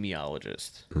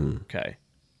epidemiologist, okay,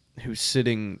 who's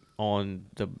sitting on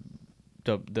the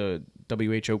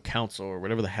WHO council or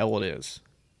whatever the hell it is.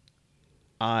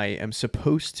 I am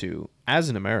supposed to, as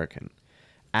an American,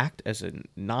 act as a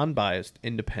non-biased,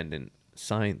 independent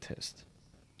scientist,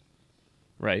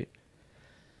 right?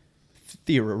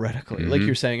 theoretically. Like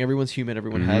you're saying, everyone's human,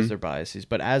 everyone has their biases,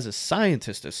 but as a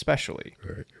scientist especially,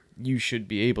 Right. you should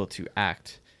be able to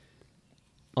act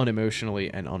unemotionally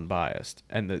and unbiased.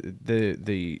 And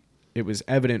the it was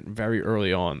evident very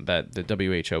early on that the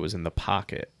WHO was in the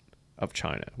pocket of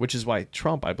China, which is why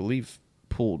Trump, I believe,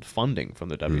 pulled funding from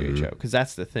the WHO, because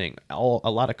that's the thing. A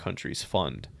lot of countries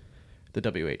fund the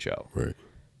WHO, Right.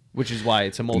 which is why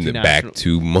it's a And multinational. back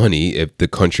to money. If the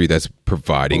country that's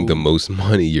providing the Boom. most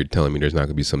money, you're telling me there's not going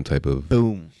to be some type of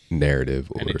Boom.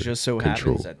 narrative or And it just so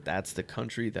control. happens that that's the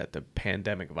country that the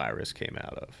pandemic virus came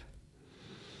out of.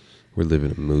 We're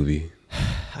living a movie.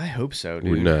 I hope so,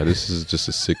 dude. We're not. This is just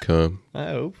a sitcom. I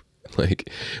hope. Like,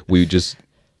 we just.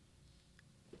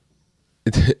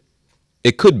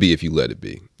 It could be if you let it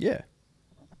be. Yeah.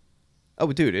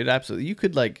 Oh, dude, it absolutely. You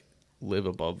could like live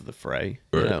above the fray,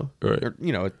 you Right, know, right.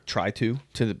 or try to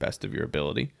the best of your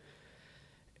ability.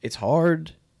 It's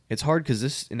hard. It's hard because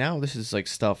this is like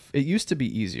stuff. It used to be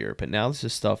easier, but now this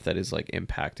is stuff that is like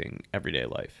impacting everyday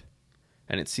life,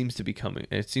 and it seems to be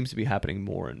happening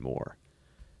more and more.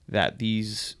 That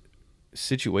these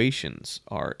situations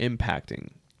are impacting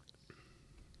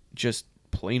just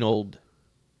plain old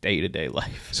day-to-day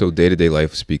life. So day-to-day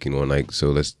life, speaking on like, so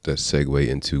let's segue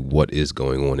into what is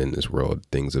going on in this world,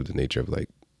 things of the nature of like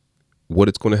what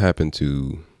it's going to happen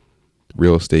to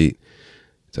real estate.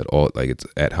 It's at all, like it's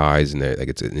at highs and like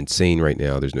it's insane right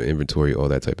now. There's no inventory, all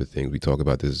that type of thing. We talk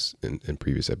about this in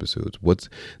previous episodes.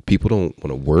 People don't want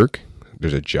to work.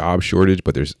 There's a job shortage,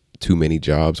 but there's too many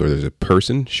jobs, or there's a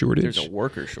person shortage. There's a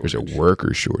worker shortage. There's a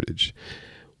worker shortage.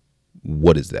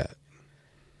 What is that?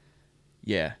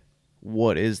 Yeah.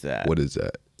 What is that? What is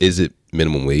that? Is it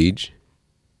minimum wage?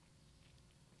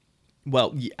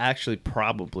 Well, actually,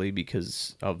 probably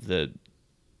because of the,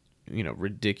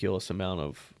 ridiculous amount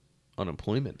of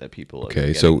unemployment that people.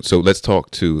 Okay, so let's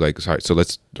talk to like. Sorry, so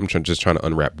let's. I'm just trying to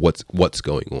unwrap what's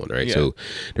going on, right? Yeah. So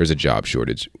there's a job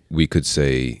shortage. We could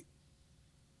say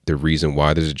the reason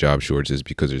why there's a job shortage is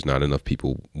because there's not enough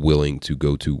people willing to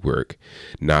go to work,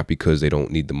 not because they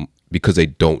don't need because they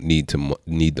don't need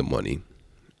the money.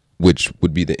 Which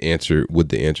would be the answer? Would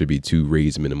the answer be to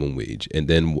raise minimum wage? And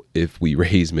then if we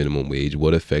raise minimum wage,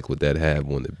 what effect would that have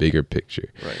on the bigger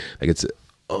picture? Right. Like it's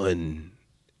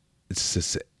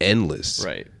just endless,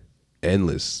 Right.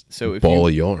 endless So if ball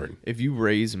of yarn. If you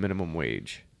raise minimum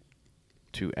wage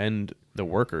to end the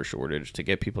worker shortage, to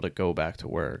get people to go back to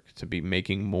work, to be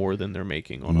making more than they're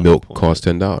making on Milk unemployment. costs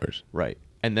 $10. Right.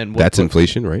 And then That's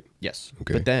inflation, right? Yes.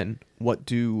 Okay. But then what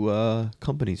do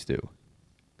companies do?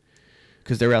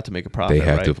 Because they're out to make a profit. They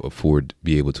have right? to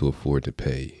be able to afford to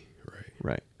pay, right?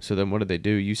 Right. So then what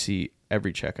do? You see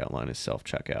every checkout line is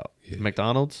self-checkout. Yeah.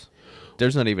 McDonald's,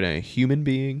 there's not even a human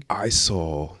being. I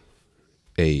saw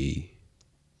a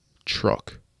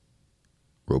truck,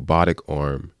 robotic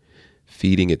arm,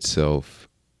 feeding itself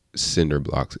cinder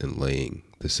blocks and laying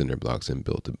the cinder blocks and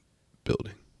built the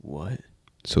building. What?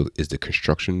 So is the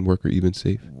construction worker even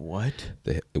safe? What?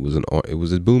 It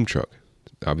was a boom truck.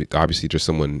 Obviously, just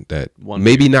someone that One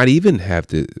maybe not even have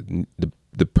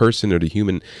the person or the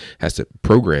human has to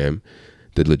program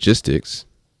the logistics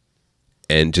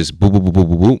and just boop boop boop boop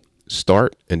boop boop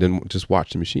start and then just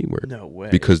watch the machine work. No way.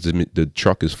 Because the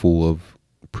truck is full of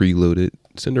preloaded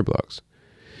cinder blocks,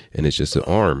 and it's just an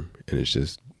arm and it's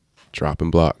just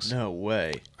dropping blocks. No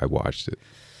way. I watched it.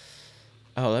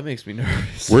 Oh, that makes me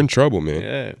nervous. We're in trouble, man.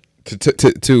 Yeah.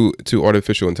 To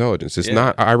artificial intelligence. It's Yeah.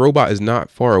 not. iRobot is not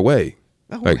far away.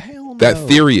 Oh, Like hell no. that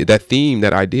theory, that theme,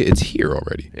 that idea, it's here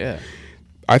already. Yeah.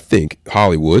 I think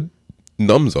Hollywood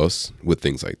numbs us with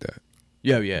things like that.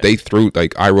 Yeah, yeah. They threw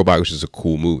like iRobot, which is a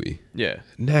cool movie. yeah.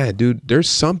 Nah, dude, there's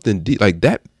something like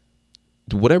that.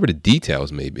 Whatever the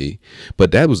details may be,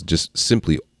 but that was just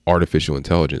simply artificial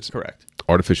intelligence. Correct.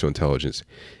 Artificial intelligence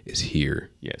is here.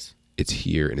 Yes. It's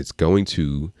here, and it's going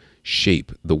to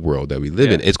shape the world that we live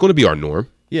in. Yeah. It's going to be our norm.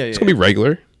 Yeah, It's going to be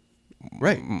regular.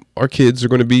 Right. Our kids are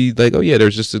going to be like, oh yeah,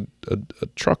 there's just a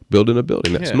truck building a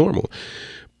building. That's Yeah. normal.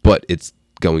 But it's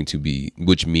going to be,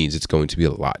 which means it's going to be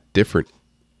a different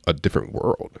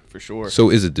world. For sure. So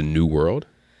is it the new world?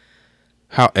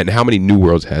 How many new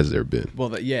worlds has there been?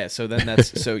 Well, yeah. So then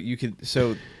that's you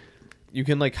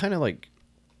can like kind of like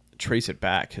trace it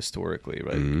back historically,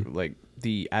 right? Mm-hmm. Like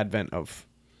the advent of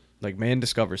like man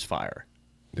discovers fire,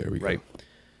 There we right? go.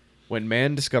 When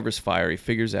man discovers fire, he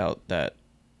figures out that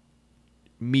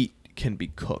meat can be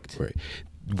cooked. Right.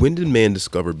 When did man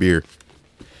discover beer?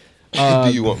 Do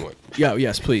you want one? Yeah.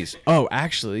 Yes, please. Oh,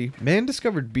 actually, man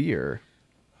discovered beer.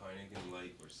 Heineken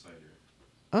Light or cider?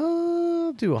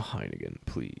 I'll do a Heineken,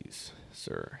 please,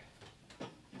 sir.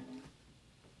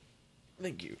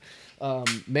 Thank you.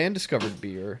 Man discovered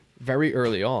beer very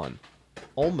early on,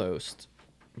 almost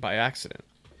by accident,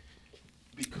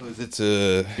 Because it's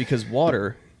a... because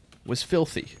water was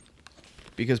filthy.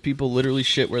 Because people literally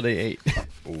shit where they ate.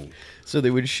 Ooh. So they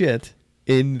would shit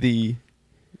in the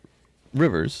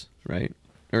rivers, right?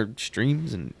 Or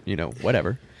streams and,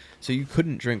 whatever. So you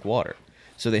couldn't drink water.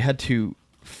 So they had to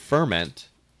ferment.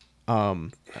 They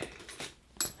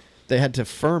had to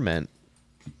ferment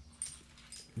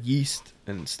yeast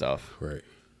and stuff, Right.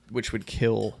 which would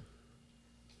kill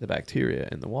the bacteria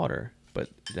in the water, but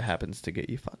it happens to get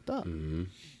you fucked up. Mm-hmm.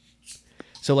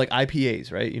 So like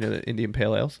IPAs, right? The Indian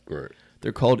Pale Ales? Right.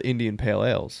 They're called Indian Pale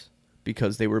Ales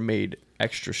because they were made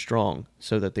extra strong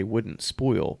so that they wouldn't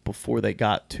spoil before they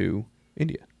got to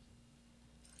India.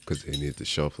 Because they need the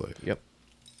shelf life. Yep.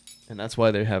 And that's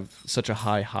why they have such a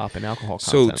high hop and alcohol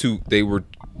So content. they were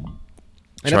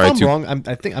And if trying I'm to... wrong,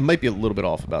 I think I might be a little bit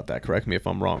off about that. Correct me if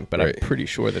I'm wrong, but Right. I'm pretty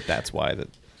sure that that's why that.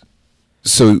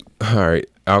 So, all right,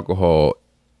 alcohol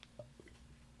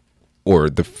or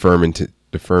the fermentation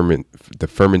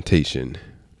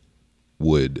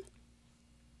would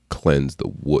cleanse the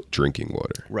drinking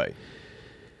water. Right.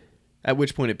 At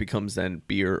which point it becomes then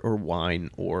beer or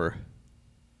wine or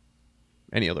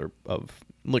any other of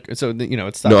liquor. So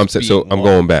it stops. No, I'm saying, so being I'm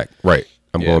water. going back. Right.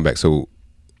 I'm Yeah. going back. So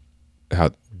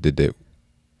how did they,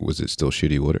 was it still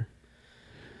shitty water?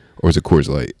 Or was it Coors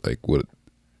Light? Like what?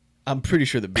 I'm pretty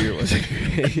sure the beer was.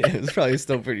 It was probably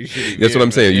still pretty shitty. That's beer, what I'm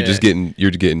but saying. yeah.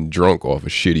 You're getting drunk off of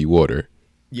shitty water.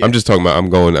 Yeah. I'm just talking about, I'm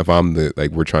going, if I'm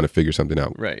we're trying to figure something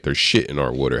out. Right. There's shit in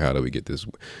our water. How do we get this?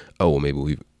 Oh, well, maybe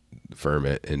we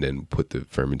ferment and then put the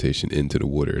fermentation into the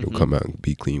water. It'll come out and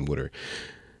be clean water.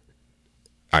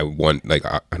 I don't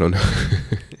know.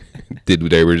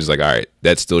 They were just like, all right,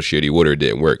 that's still shitty water. It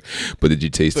didn't work. But did you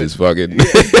taste this fucking?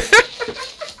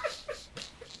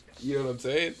 You know what I'm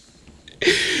saying?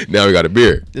 Now we got a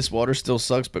beer. This water still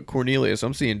sucks, but Cornelius,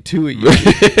 I'm seeing two of you.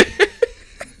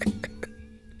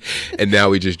 And now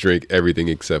we just drink everything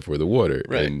except for the water.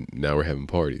 Right. And now we're having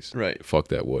parties. Right. Fuck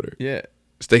that water. Yeah.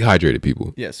 Stay hydrated,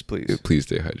 people. Yes, please. Please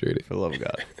stay hydrated. For the love of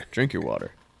God. Drink your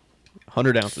water.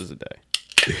 100 ounces a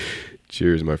day.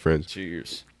 Cheers, my friends.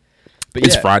 Cheers. But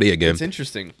It's Friday again. It's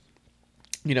interesting.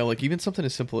 Like even something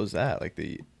as simple as that, like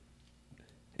the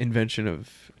invention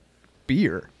of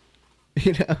beer.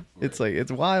 It's like,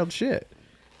 it's wild shit.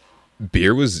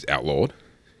 Beer was outlawed.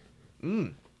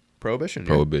 Prohibition. yeah.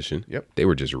 Prohibition. Yep. They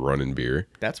were just running beer.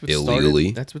 That's what illegally.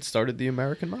 started. That's what started the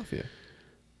American Mafia.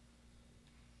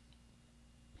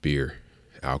 Beer,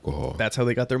 alcohol. That's how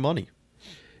they got their money.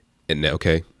 And now,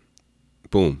 okay,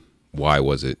 boom. Why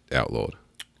was it outlawed?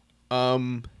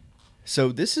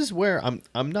 So this is where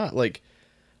I'm not like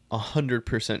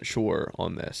 100% sure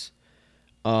on this.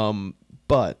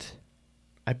 But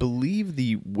I believe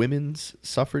the women's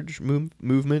suffrage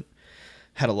movement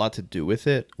had a lot to do with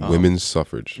it. Women's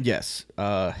suffrage. Yes.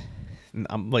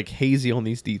 I'm like hazy on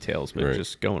these details, but Right.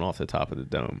 just going off the top of the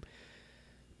dome.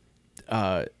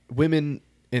 Women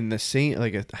in the same,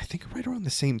 like I think right around the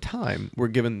same time, were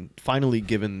finally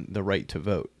given the right to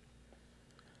vote.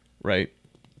 Right.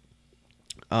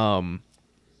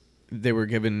 They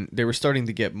were starting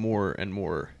to get more and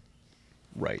more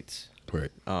rights.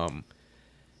 Right.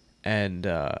 And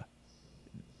I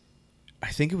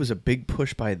think it was a big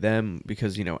push by them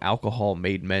because, alcohol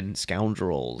made men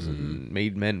scoundrels and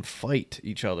made men fight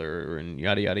each other and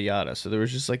yada, yada, yada. So there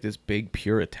was just like this big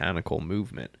puritanical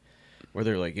movement where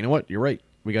they're like, you know what? You're right.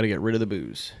 We got to get rid of the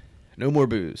booze. No more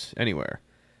booze anywhere.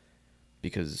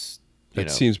 Because, That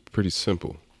seems pretty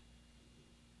simple.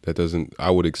 That doesn't,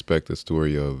 I would expect a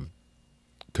story of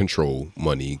control,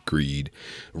 money, greed,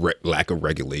 lack of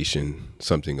regulation,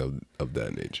 something of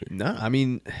that nature. No, I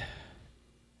mean,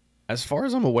 as far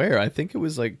as I'm aware, I think it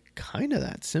was like kind of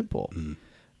that simple.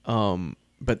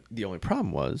 But the only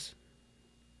problem was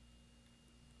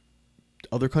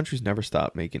other countries never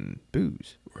stopped making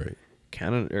booze. Right.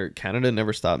 Canada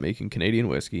never stopped making Canadian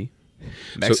whiskey.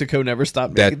 Mexico never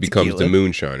stopped making That becomes tequila. the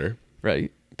moonshiner.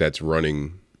 Right. That's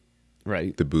running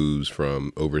Right. the booze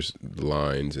from over the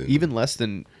lines. And Even less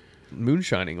than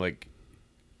moonshining, like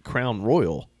Crown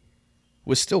Royal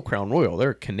was still Crown Royal.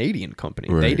 They're a Canadian company.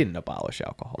 They Right. didn't abolish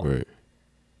alcohol. Right.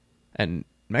 And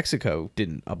Mexico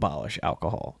didn't abolish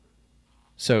alcohol.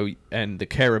 So, and the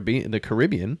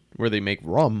Caribbean, where they make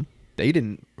rum, they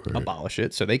didn't abolish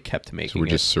it, so they kept making So we're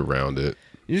it. just surrounded.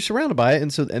 You're surrounded by it,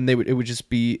 and it would just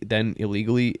be then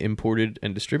illegally imported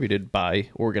and distributed by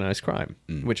organized crime,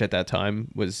 which at that time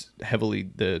was heavily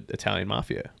the Italian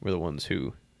mafia were the ones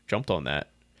who jumped on that.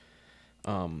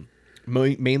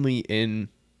 Mainly in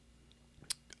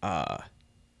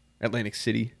Atlantic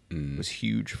City was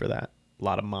huge for that. a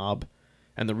lot of mob.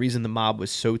 And the reason the mob was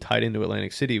so tied into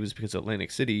Atlantic City was because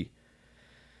Atlantic City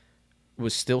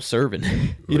was still serving.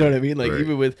 You know what I mean? Like,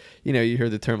 even with, you know, you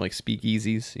heard the term like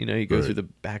speakeasies, you know, you go through the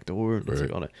back door and it's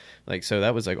like on it. Like, so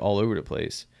that was like all over the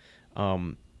place.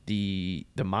 The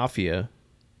mafia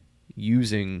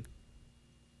using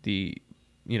the,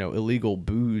 you know, illegal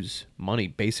booze money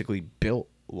basically built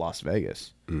Las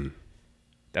Vegas.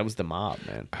 That was the mob,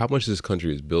 man. How much this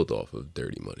country is built off of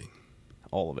dirty money?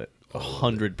 All of it.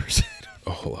 100%.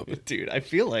 All of it. Dude, I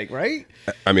feel like, right?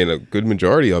 I mean, a good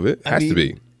majority of it has to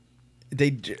be.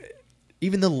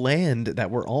 Even the land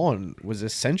that we're on was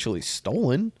essentially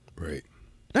stolen. Right.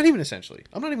 Not even essentially.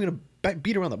 I'm not even going to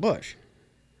beat around the bush.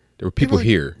 There were people like,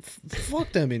 here.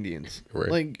 Fuck them Indians. Right.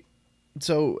 Like,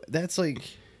 so that's like,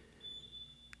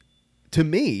 to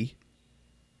me,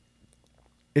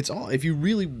 it's all, if you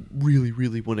really, really,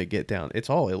 really want to get down, it's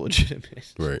all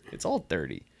illegitimate. Right. It's all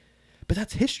dirty. But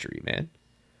that's history, man.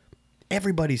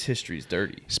 Everybody's history is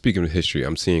dirty. Speaking of history,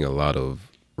 I'm seeing a lot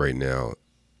of, right now,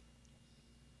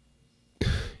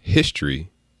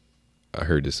 history. I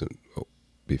heard this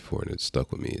before and it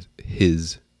stuck with me. Is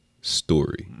his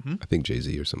story. I think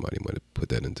Jay-Z or somebody might have put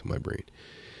that into my brain.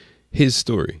 His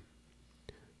story.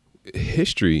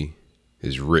 History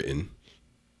is written.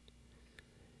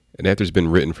 And after it's been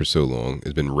written for so long,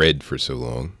 it's been read for so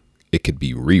long, it could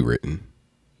be rewritten.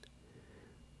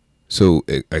 So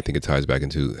I think it ties back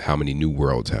into how many new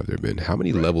worlds have there been? How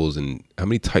many levels and how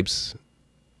many types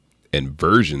and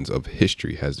versions of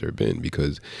history has there been?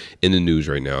 Because in the news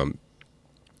right now,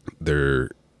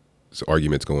 there's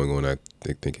arguments going on, I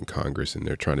think in Congress, and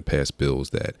they're trying to pass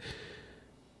bills that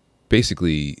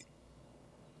basically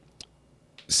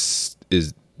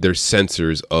they're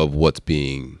censors of what's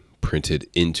being printed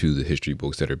into the history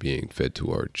books that are being fed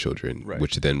to our children,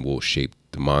 which then will shape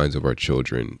the minds of our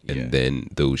children, and then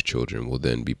those children will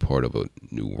then be part of a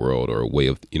new world or a way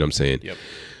of, you know what I'm saying? Yep.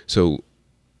 So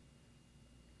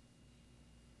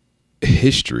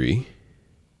history,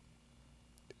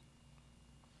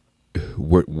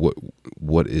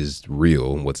 what is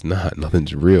real and what's not?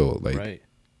 Nothing's real. Like, right.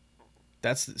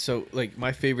 That's so, like,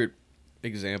 my favorite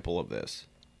example of this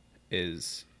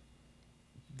is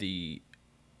the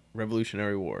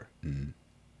Revolutionary War,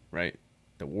 right?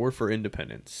 The War for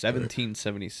Independence,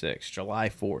 1776, July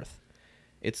 4th.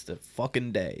 It's the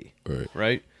fucking day,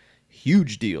 right?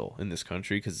 Huge deal in this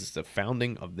country because it's the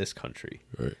founding of this country.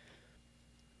 Right.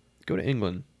 Go to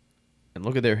England and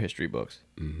look at their history books.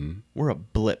 We're a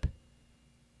blip.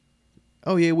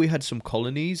 Oh, yeah, we had some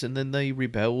colonies and then they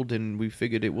rebelled and we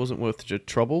figured it wasn't worth the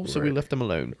trouble, so we left them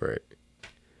alone. Right.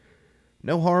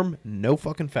 No harm, no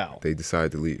fucking foul. They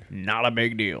decided to leave. Not a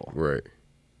big deal. Right.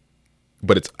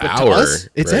 But it's But our... to us,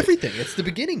 it's right? everything. It's the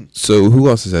beginning. So who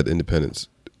else has had independence?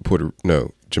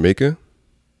 Jamaica?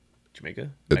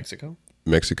 Jamaica?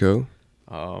 Mexico?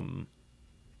 God,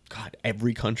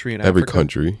 every country in Every Africa.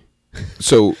 country.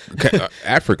 So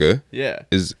Africa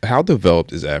is... How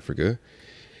developed is Africa?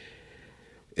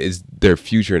 Is there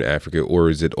future in Africa, or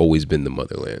has it always been the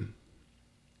motherland?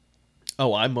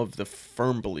 Oh, I'm of the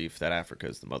firm belief that Africa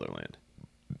is the motherland.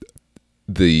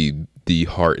 The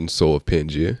heart and soul of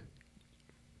Pangea?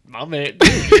 My man.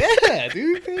 Dude, yeah,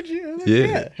 dude. Pangea.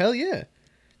 Yeah. Hell yeah.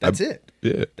 That's it.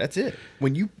 Yeah. That's it.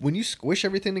 When you squish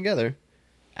everything together,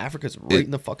 Africa's right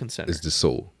in the fucking center. It's the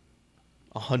soul.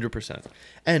 100%.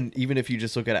 And even if you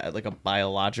just look at it like a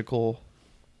biological,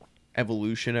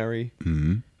 evolutionary,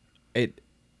 it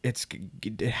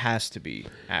has to be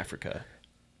Africa.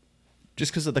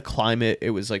 Just because of the climate,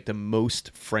 it was like the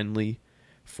most friendly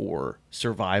for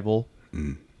survival.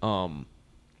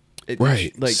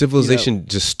 Right. Like, civilization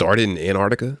just started in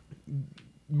Antarctica?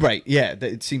 Right. Yeah.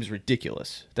 It seems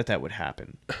ridiculous that would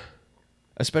happen.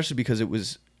 Especially because it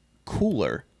was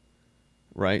cooler.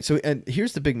 Right. So, and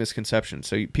here's the big misconception.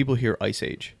 So people hear Ice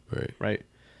Age. Right.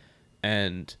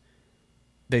 And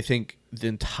they think the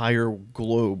entire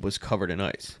globe was covered in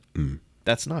ice.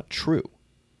 That's not true.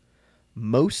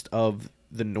 Most of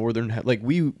the northern,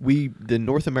 the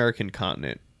North American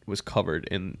continent was covered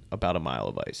in about a mile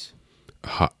of ice.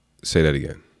 Say that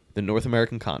again. The North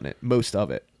American continent, most of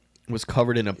it, was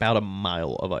covered in about a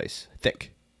mile of ice,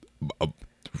 thick.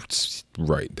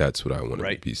 Right, that's what I want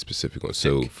to be specific on. Thick.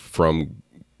 So from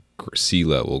sea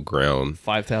level, ground,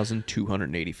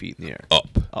 5,280 feet in the air.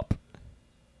 Up.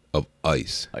 Of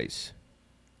ice.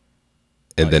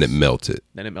 And Ice. then it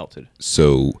melted.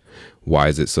 So why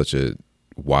is it such a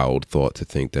wild thought to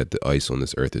think that the ice on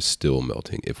this earth is still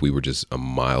melting if we were just a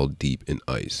mile deep in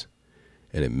ice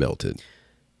and it melted?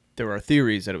 There are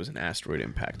theories that it was an asteroid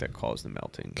impact that caused the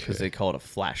melting because they call it a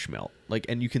flash melt.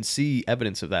 And you can see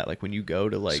evidence of that. Like when you go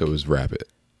to So it was rapid.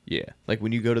 Yeah, like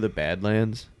when you go to the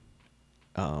Badlands,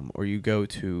 or you go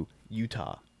to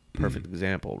Utah, perfect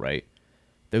example, right?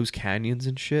 Those canyons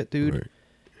and shit, dude. Right.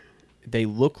 They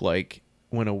look like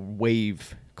when a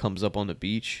wave comes up on the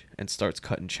beach and starts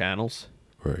cutting channels.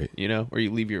 Right. You know, or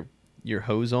you leave your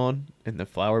hose on in the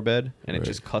flower bed and it Right.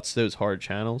 just cuts those hard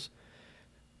channels.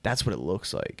 That's what it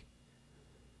looks like.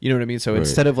 You know what I mean? So Right.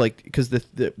 instead of like, because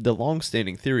the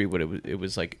long-standing theory, what it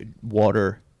was like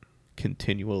water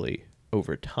continually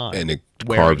over time, And it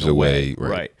wearing carves away,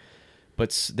 right.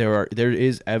 But there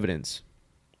is evidence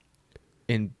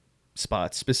in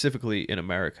spots, specifically in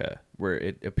America, where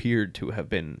it appeared to have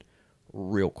been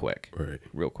real quick, Right.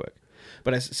 real quick.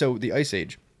 But so the Ice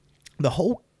Age, the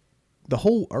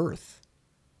whole Earth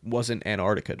wasn't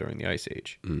Antarctica during the Ice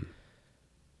Age.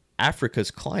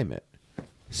 Africa's climate,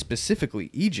 specifically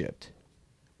Egypt,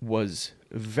 was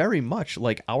very much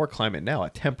like our climate now, a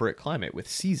temperate climate with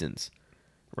seasons,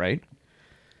 right?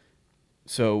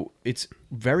 So it's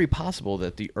very possible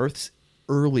that the Earth's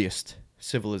earliest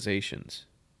civilizations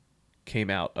came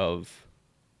out of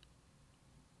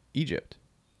Egypt.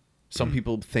 Some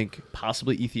people think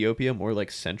possibly Ethiopia, more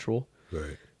like central.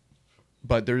 Right.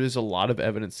 But there is a lot of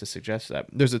evidence to suggest that.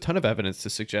 There's a ton of evidence to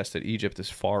suggest that Egypt is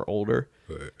far older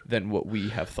Right. than what we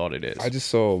have thought it is. I just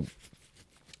saw.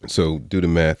 So do the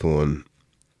math on.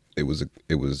 It was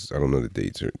I don't know the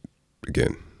dates or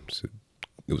again.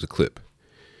 It was a clip.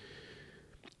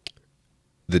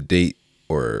 The date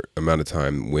or amount of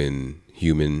time when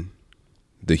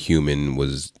the human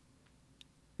was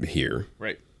here,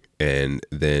 Right. and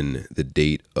then the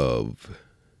date of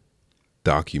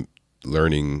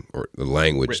learning or the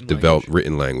language,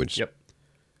 written language. Yep.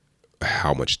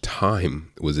 How much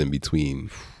time was in between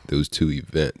those two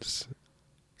events?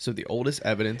 So the oldest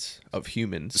evidence of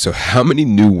humans. So how many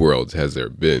new worlds has there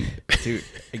been? Dude,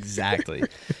 exactly.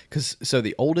 So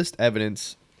the oldest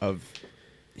evidence of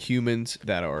humans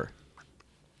that are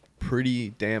pretty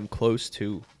damn close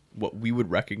to what we would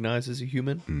recognize as a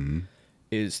human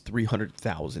is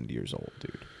 300,000 years old,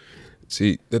 dude.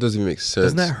 See, that doesn't even make sense.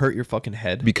 Doesn't that hurt your fucking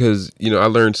head? Because, I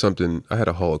learned something. I had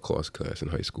a Holocaust class in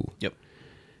high school. Yep.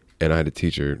 And I had a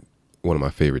teacher, one of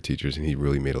my favorite teachers, and he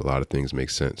really made a lot of things make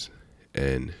sense.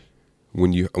 And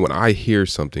when I hear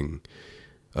something,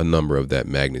 a number of that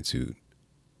magnitude,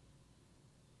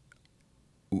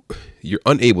 you're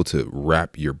unable to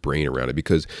wrap your brain around it,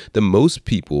 because the most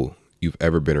people you've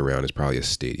ever been around is probably a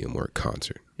stadium or a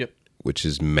concert. Yep. Which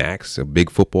is max. A big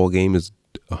football game is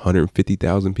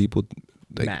 150,000 people.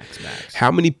 Like, max.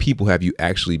 How many people have you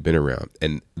actually been around?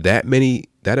 And that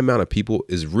amount of people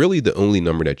is really the only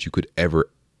number that you could ever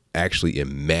actually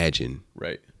imagine.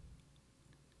 Right.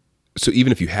 So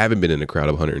even if you haven't been in a crowd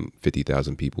of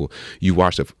 150,000 people, you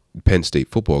watched a Penn State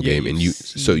football game, and you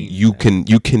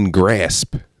can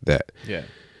grasp that. Yeah.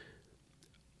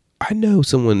 I know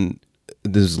someone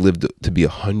that's lived to be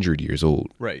 100 years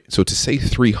old. Right. So to say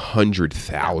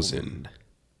 300,000.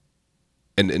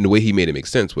 And the way he made it make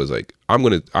sense was like, we're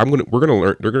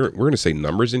gonna say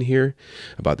numbers in here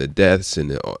about the deaths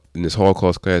and in this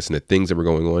Holocaust class and the things that were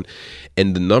going on,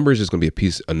 and the numbers is gonna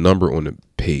be a number on the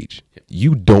page.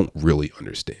 You don't really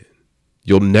understand.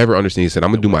 You'll never understand. He said, I'm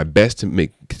gonna do my best to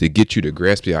get you to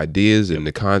grasp the ideas and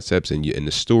the concepts and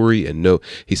the story and know.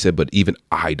 He said, but even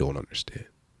I don't understand.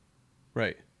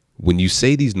 Right. When you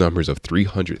say these numbers of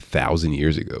 300,000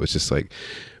 years ago, it's just like,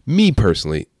 me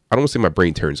personally, I don't want to say my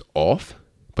brain turns off,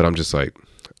 but I'm just like,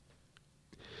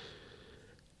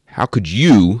 how could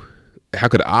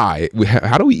I,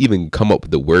 how do we even come up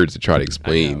with the words to try to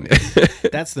explain?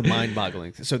 That's the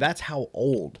mind-boggling. So that's how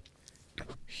old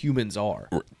humans are.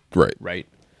 Right. Right.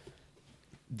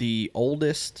 The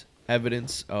oldest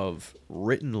evidence of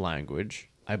written language,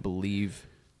 I believe,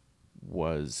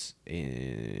 was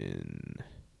in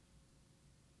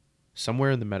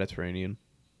somewhere in the Mediterranean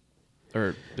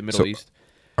or the Middle East.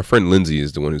 Our friend Lindsay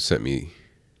is the one who sent me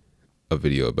a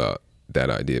video about that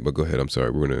idea. But go ahead. I'm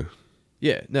sorry. We're gonna.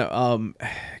 Yeah. No.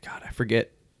 God, I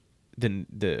forget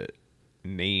the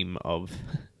name of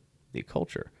the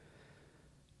culture.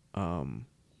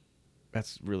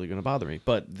 That's really gonna bother me.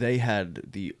 But they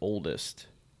had the oldest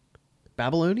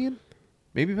Babylonian,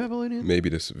 maybe Babylonian. Maybe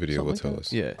this video Something will like tell that?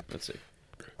 us. Yeah. Let's see.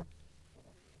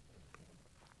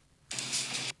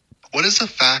 What is a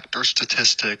fact or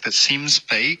statistic that seems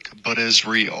fake but is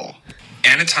real?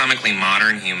 Anatomically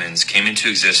modern humans came into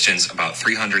existence about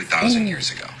 300,000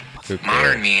 years ago. Okay.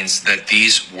 Modern means that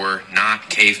these were not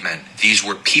cavemen. These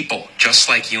were people just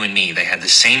like you and me. They had the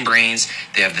same brains,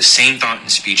 they have the same thought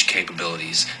and speech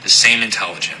capabilities, the same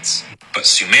intelligence. But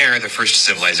Sumer, the first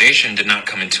civilization, did not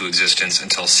come into existence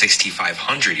until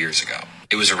 6,500 years ago.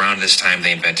 It was around this time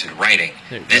they invented writing.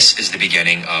 This is the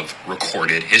beginning of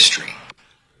recorded history.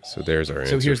 So there's our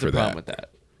answer So here's for the problem that. with that.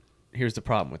 Here's the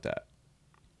problem with that.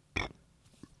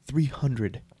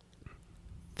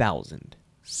 300,000.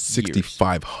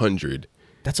 6,500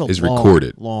 That's a is long,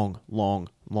 recorded. long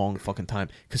fucking time.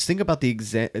 Because think about the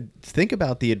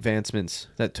advancements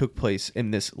that took place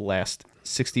in this last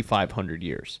 6,500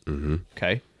 years. Mm-hmm.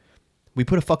 Okay, we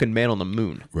put a fucking man on the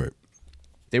moon. Right.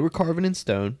 They were carving in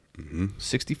stone. Mm-hmm.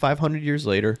 6,500 years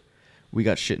later, we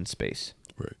got shit in space.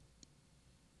 Right.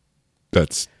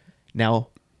 That's Now,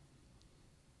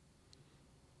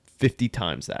 50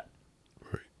 times that.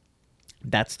 right.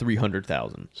 That's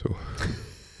 300,000. So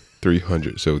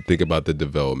 300. So think about the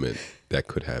development that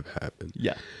could have happened.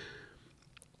 Yeah.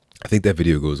 I think that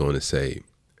video goes on to say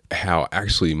how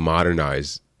actually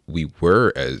modernized we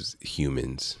were as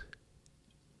humans,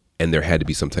 and there had to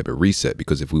be some type of reset,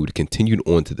 because if we would have continued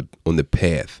on the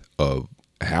path of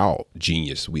how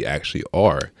genius we actually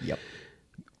are, Yep.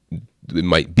 it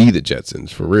might be the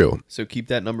Jetsons for real. So keep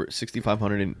that number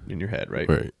 6,500 in your head, right?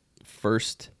 Right.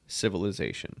 First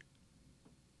civilization.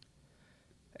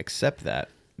 Except that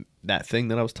thing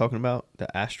that I was talking about,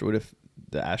 the asteroid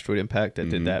impact that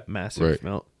did that massive Right.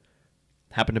 melt,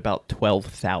 happened about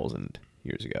 12,000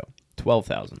 years ago.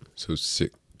 12,000. So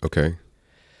sick. Okay.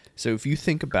 So if you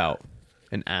think about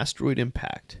an asteroid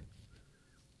impact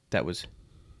that was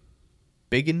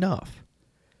big enough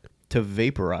to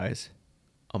vaporize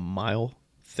a mile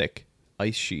thick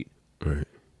ice sheet, Right.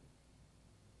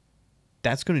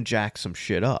 that's going to jack some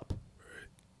shit up.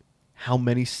 How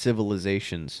many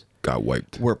civilizations Got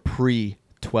wiped. were pre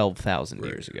 12,000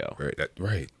 years ago? Right.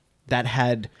 Right. That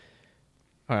had,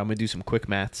 all right, I'm going to do some quick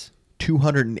maths,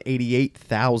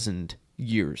 288,000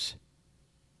 years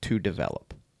to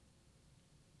develop.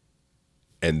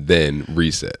 And then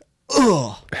reset.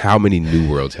 How many new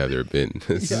worlds have there been?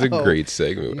 This is a Yo. great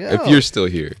segment. Yo. If you're still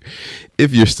here,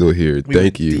 We thank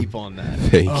went you. deep on that.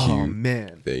 Thank Oh, you.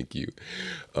 man. Thank you.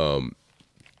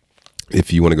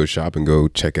 If you want to go shopping, go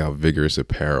check out Vigorous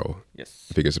Apparel.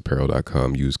 Yes.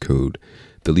 VigorousApparel.com. Use code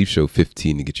The Leaf Show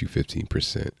 15 to get you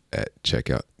 15% at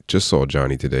checkout. Just saw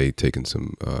Johnny today taking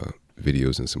some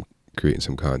videos and creating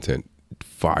some content.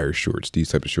 Fire shorts. These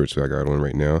type of shorts that I got on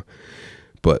right now,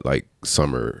 but like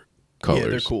summer colors. Yeah,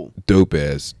 they're cool. Dope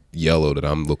ass yellow that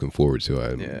I'm looking forward to.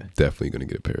 I'm Yeah. definitely gonna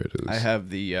get a pair of those. I have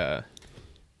the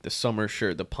summer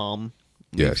shirt, the palm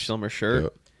leaf Yes. summer shirt.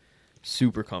 Yep.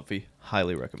 Super comfy.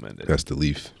 Highly recommended. That's the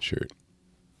Leaf shirt.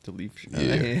 The leaf shirt.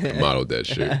 Yeah, I modeled that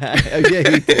shirt. Oh, yeah,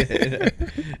 he did.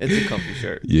 It's a comfy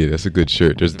shirt. Yeah, that's a good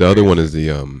shirt. There's a the other very one good is the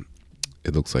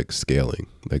it looks like scaling,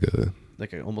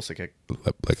 Almost like a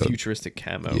like a futuristic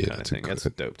camo yeah, kind of that's a thing. That's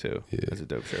good- dope too. yeah. That's a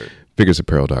dope shirt.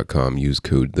 VigorousApparel.com. Use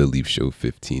code The Leaf Show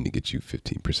 15 to get you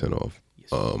 15% off.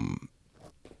 Yes.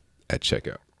 At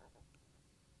checkout.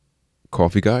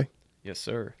 Coffee guy, Yes,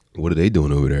 sir. what are they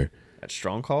doing over there? At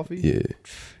Strong Coffee, Yeah,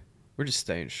 we're just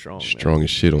staying strong. Man. strong as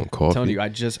shit on coffee. I'm telling you,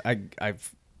 I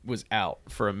was out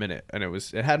for a minute and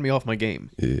it had me off my game.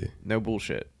 Yeah, No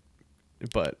bullshit.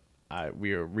 But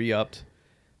we are re-upped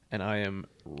and I am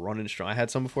running strong. I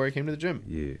had some before I came to the gym.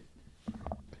 yeah.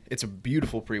 It's a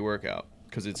beautiful pre-workout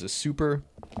because it's a super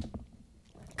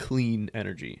clean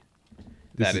energy.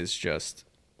 That is just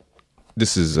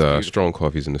This is Strong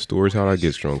Coffee's in the stores. How do I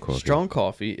get Strong Coffee? Strong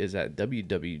Coffee is at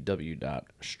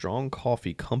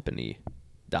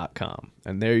www.strongcoffeecompany.com.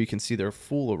 And there you can see their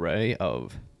full array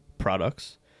of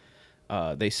products.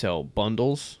 They sell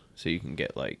bundles, so you can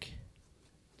get like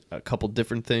a couple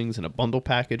different things in a bundle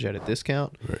package at a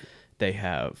discount. Right. They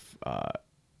have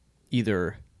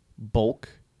either bulk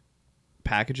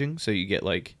packaging, so you get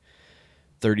like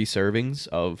 30 servings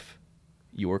of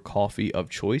your coffee of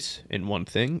choice in one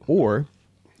thing, or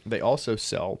they also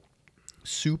sell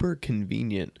super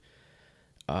convenient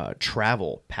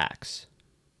travel packs.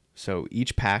 So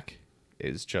each pack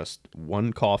is just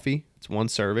one coffee. It's one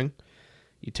serving.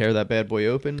 You tear that bad boy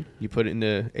open. You put it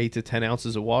into 8 to 10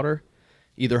 ounces of water,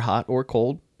 either hot or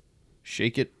cold.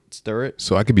 Shake it, stir it,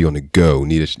 So I could be on the go.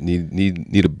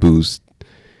 Need a boost.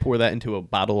 pour that into a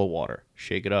bottle of water.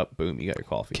 Shake it up. Boom, you got your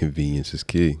coffee. Convenience is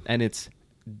key. And it's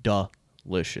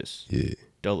delicious. Yeah,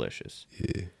 Delicious.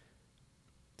 yeah.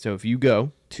 So if you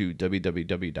go to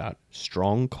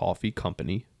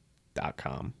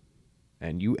www.strongcoffeecompany.com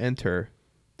and you enter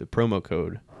the promo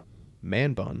code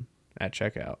MANBUN at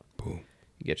checkout, Boom.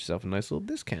 you get yourself a nice little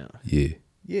discount. Yeah.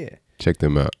 Yeah. Check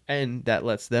them out. And that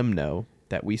lets them know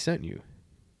that we sent you.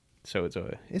 So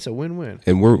it's a win-win.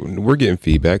 And we're getting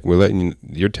feedback.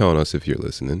 You're telling us if you're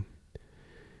listening.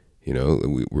 You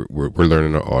know, we're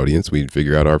learning our audience. We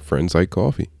figure out our friends like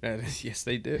coffee. Yes,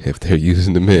 they do. If they're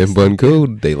using the man bun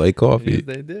code, they like coffee. Yes,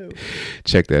 they do.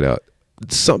 Check that out.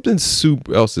 Something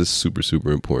else is super,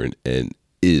 super important and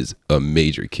is a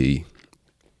major key.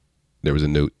 There was a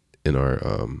note in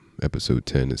our episode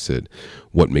 10 that said,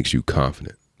 "What makes you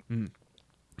confident?"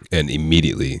 And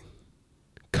immediately,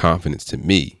 confidence to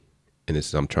me, and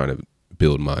I'm trying to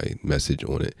build my message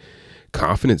on it.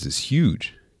 Confidence is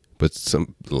huge. But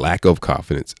some lack of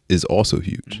confidence is also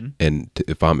huge. And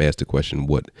if I'm asked the question,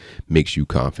 what makes you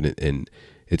confident? And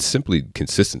it's simply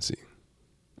consistency.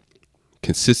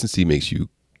 Consistency makes you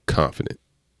confident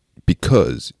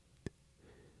because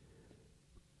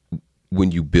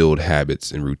when you build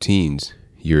habits and routines,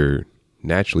 you're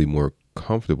naturally more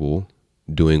comfortable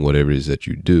doing whatever it is that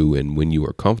you do. And when you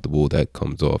are comfortable, that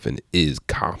comes off and is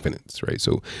confidence, right?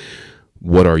 So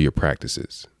what are your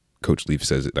practices? Coach Leaf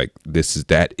says it like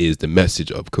that is the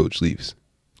message of Coach Leaf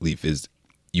is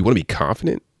you want to be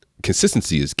confident.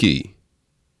 Consistency is key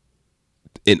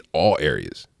in all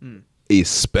areas,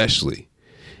 especially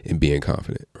in being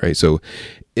confident, right? So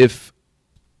if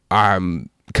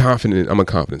I'm confident, I'm a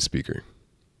confident speaker.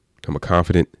 I'm a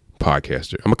confident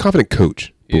podcaster. I'm a confident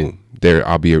coach. Boom. There,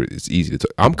 it's easy to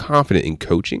talk. I'm confident in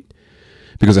coaching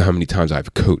because of how many times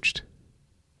I've coached.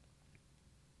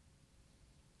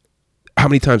 How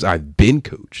many times I've been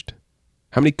coached,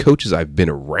 how many coaches I've been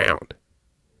around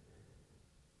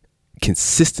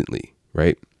consistently,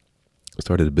 right? I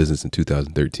started a business in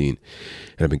 2013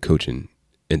 and I've been coaching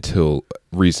until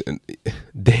recent,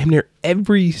 damn near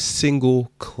every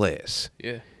single class.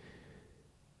 Yeah.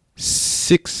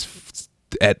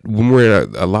 When we're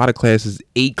at a lot of classes,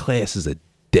 8 classes a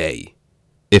day,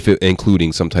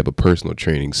 including some type of personal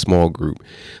training, small group,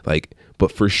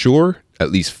 but for sure, at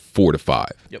least 4 to 5.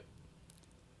 Yep.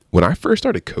 When I first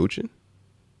started coaching,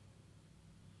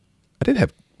 I didn't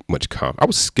have much confidence. I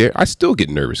was scared. I still get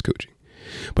nervous coaching,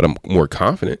 but I'm more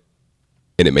confident,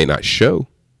 and it may not show.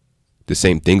 The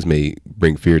same things may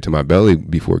bring fear to my belly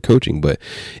before coaching, but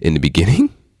in the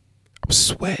beginning, I was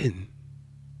sweating.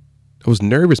 I was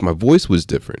nervous. My voice was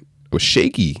different. I was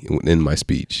shaky in my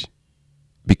speech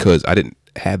because I didn't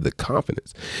have the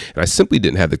confidence. And I simply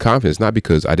didn't have the confidence, not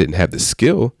because I didn't have the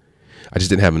skill. I just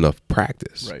didn't have enough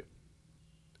practice. Right.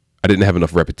 I didn't have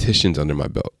enough repetitions under my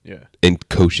belt in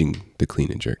coaching the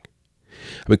clean and jerk.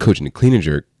 I've been coaching the clean and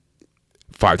jerk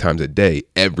 5 times a day,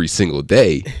 every single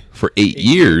day for 8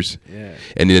 years. Yeah.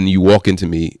 And then you walk into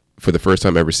me for the first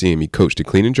time ever seeing me coach the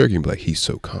clean and jerk, and be like, he's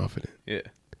so confident. Yeah.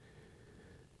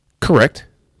 Correct.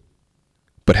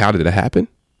 But how did it happen?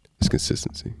 It's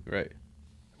consistency. Right.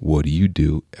 What do you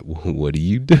do? What are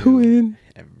you doing?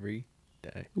 Every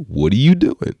day. What are you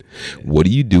doing? Yeah. What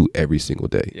do you do every single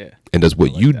day? Yeah. And does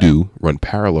what you do run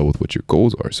parallel with what your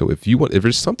goals are? So if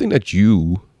there's something that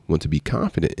you want to be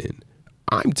confident in,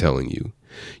 I'm telling you,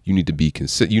 you need to be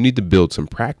you need to build some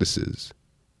practices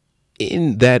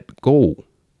in that goal.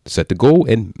 Set the goal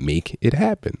and make it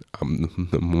happen. I'm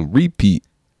gonna repeat.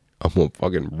 I'm gonna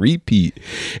fucking repeat,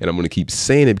 and I'm gonna keep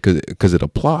saying it because it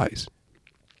applies.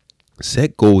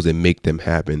 Set goals and make them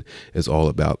happen is all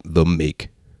about the make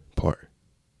part.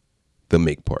 The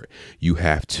make part. You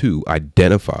have to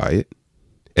identify it,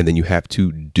 and then you have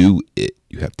to do it.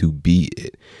 You have to be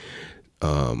it.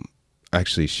 I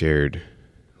actually shared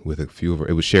with a few of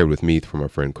it was shared with me from our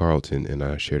friend Carlton, and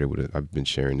I shared it with I've been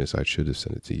sharing this. I should have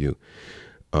sent it to you.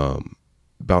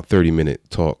 About 30-minute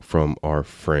talk from our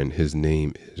friend. His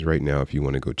name is, right now, if you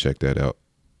want to go check that out,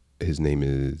 his name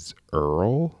is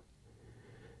Earl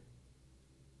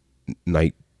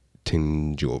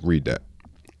Nightingale. Read that.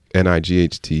 Nightingale.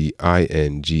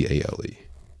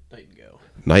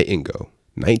 Nightingale.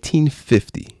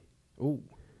 1950. Ooh.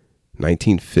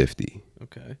 1950.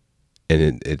 Okay.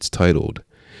 And it's titled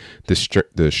the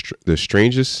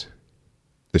strangest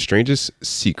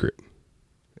secret.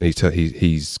 And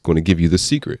he's going to give you the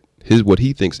secret. What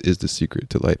he thinks is the secret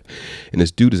to life. And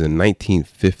this dude is in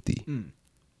 1950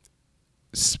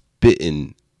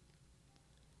 spitting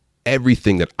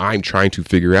everything that I'm trying to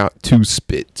figure out to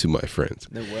spit to my friends.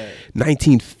 No way.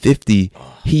 1950,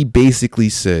 he basically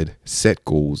said, set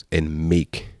goals and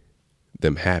make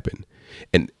them happen.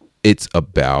 And it's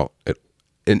about,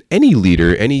 and any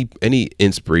leader, any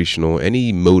inspirational,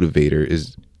 any motivator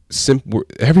is simple.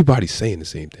 Everybody's saying the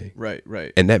same thing. Right.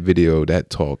 And that video, that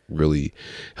talk really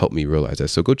helped me realize that.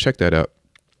 So go check that out.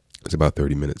 It's about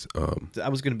 30 minutes.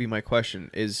 That was going to be my question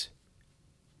is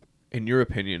in your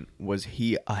opinion, was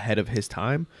he ahead of his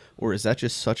time, or is that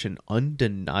just such an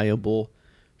undeniable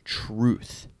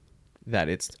truth that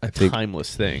it's a think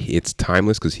timeless thing? It's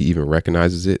timeless because he even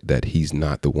recognizes it that he's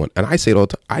not the one. And I say it all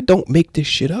the time. I don't make this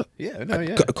shit up. Yeah, no,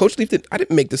 yeah. Coach Leaf I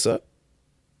didn't make this up.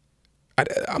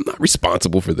 I'm not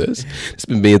responsible for this. It's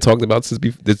been being talked about since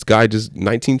this guy just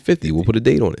 1950. We'll put a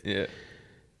date on it. Yeah.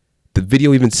 The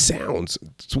video even sounds.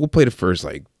 So we'll play the first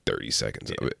like 30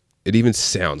 seconds of it. It even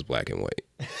sounds black and white.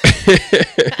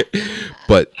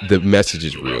 But the message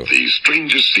is real. The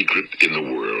strangest secret in the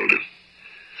world.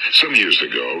 Some years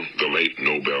ago, the late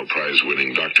Nobel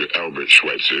Prize-winning Dr. Albert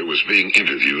Schweitzer was being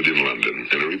interviewed in London,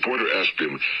 and a reporter asked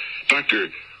him, "Doctor,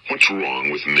 what's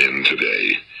wrong with men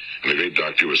today?" And the great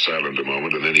doctor was silent a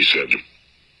moment, and then he said,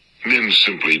 "Men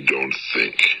simply don't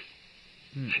think."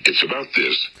 It's about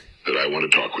this that I want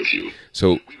to talk with you.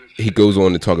 So he goes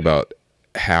on to talk about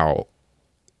how,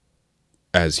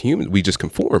 as humans, we just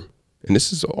conform. And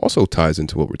this is also ties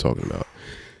into what we're talking about.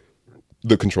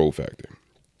 The control factor.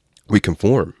 We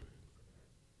conform.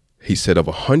 He said of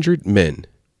 100 men,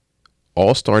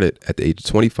 all started at the age of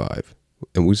 25,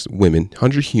 and we women,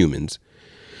 100 humans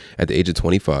at the age of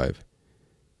 25,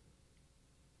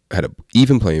 had an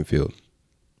even playing field.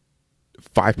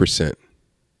 5%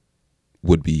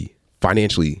 would be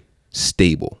financially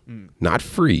stable, not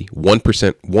free.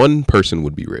 1%, one person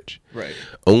would be rich. Right.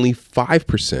 Only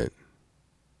 5%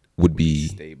 would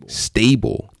be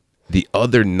stable. The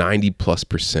other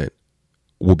 90+%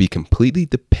 will be completely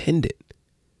dependent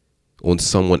on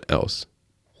someone else.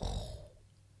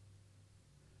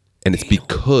 And it's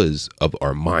because of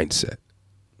our mindset.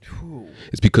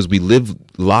 It's because we live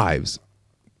lives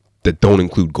that don't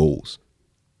include goals.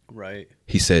 Right.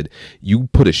 He said, you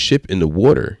put a ship in the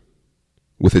water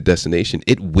with a destination,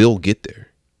 it will get there.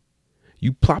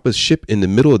 You plop a ship in the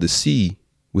middle of the sea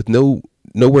with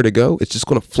nowhere to go, it's just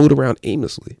going to float around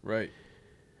aimlessly. Right.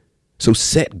 So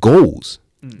set goals.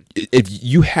 If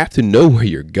you have to know where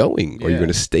you're going, or you're going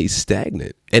to stay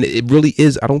stagnant. And it really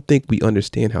is. I don't think we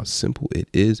understand how simple it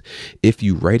is. If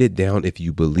you write it down, if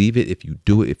you believe it, if you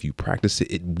do it, if you practice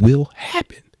it, it will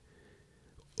happen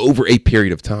over a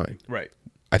period of time. Right.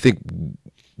 I think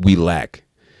we lack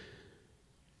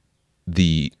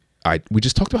we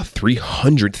just talked about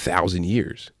 300,000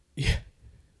 years. Yeah.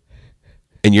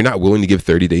 And you're not willing to give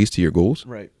 30 days to your goals?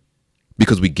 Right.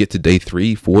 Because we get to day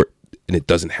 3, 4, and it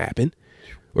doesn't happen,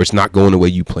 or it's not going the way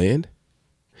you planned.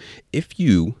 If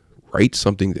you write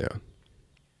something down,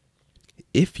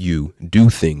 if you do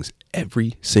things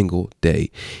every single day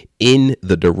in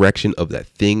the direction of that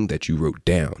thing that you wrote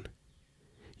down,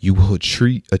 you will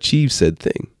achieve said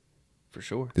thing. For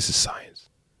sure. This is science,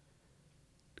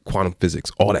 quantum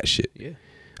physics, all that shit. Yeah.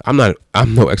 I'm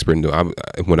no expert in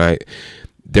it.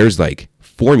 There's like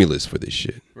formulas for this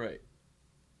shit. Right.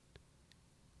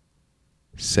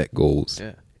 Set goals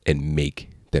Yeah. and make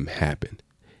them happen,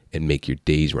 and make your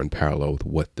days run parallel with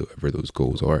whatever those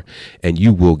goals are, and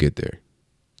you will get there.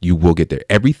 You will get there.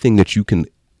 Everything that you can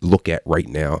look at right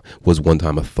now was one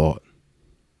time a thought.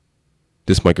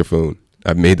 This microphone,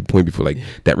 I've made the point before, like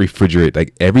that refrigerator,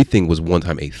 like everything was one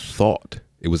time a thought.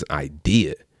 It was an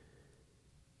idea.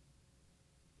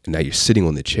 And now you're sitting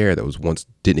on the chair that was once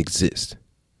didn't exist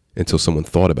until someone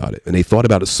thought about it. And they thought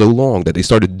about it so long that they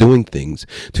started doing things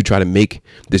to try to make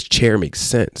this chair make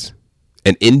sense.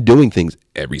 And in doing things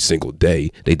every single day,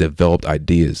 they developed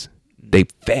ideas. They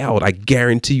failed. I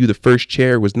guarantee you the first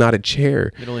chair was not a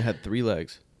chair. It only had 3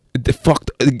 legs.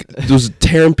 It was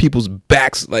tearing people's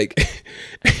backs. Like,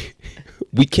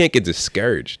 we can't get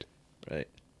discouraged. Right.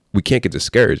 We can't get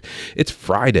discouraged. It's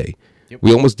Friday. Yep.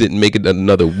 We almost didn't make it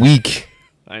another week.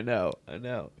 I know.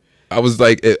 I was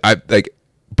like,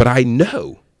 but I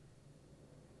know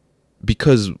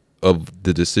because of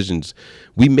the decisions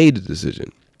we made. The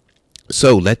decision.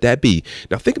 So let that be.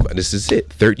 Now think about it. This is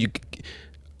it.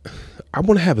 I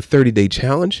want to have a 30-day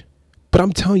challenge, but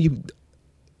I'm telling you,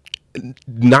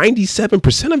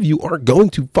 97% of you aren't going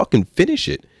to fucking finish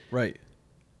it. Right.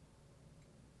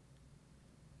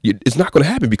 It's not going to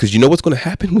happen, because you know what's going to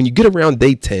happen when you get around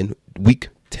day 10, week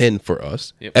 10 for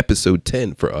us, Yep. episode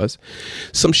 10 for us,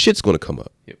 some shit's going to come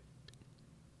up. Yep.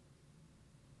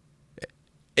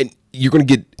 And you're going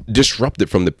to get disrupted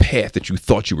from the path that you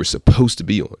thought you were supposed to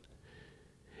be on.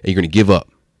 And you're going to give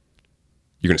up.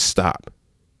 You're going to stop.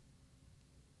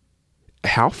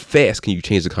 How fast can you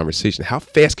change the conversation? How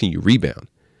fast can you rebound?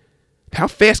 How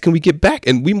fast can we get back?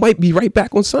 And we might be right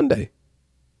back on Sunday.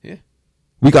 Yeah.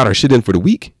 We got our shit in for the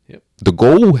week. Yep. The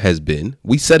goal has been,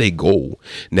 we set a goal.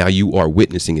 Now you are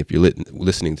witnessing, if you're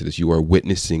listening to this, you are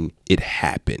witnessing it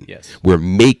happen. Yes. Where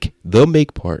the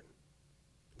make part,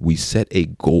 we set a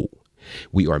goal.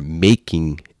 We are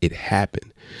making it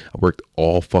happen. I worked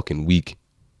all fucking week,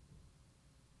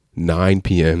 9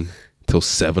 p.m. till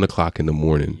 7 o'clock in the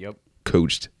morning. Yep.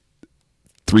 Coached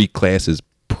 3 classes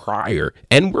prior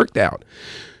and worked out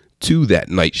to that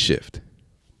night shift.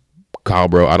 Kyle,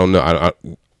 bro, I don't know.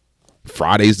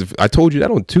 Fridays, I told you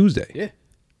that on Tuesday. Yeah.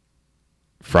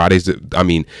 Fridays,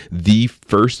 the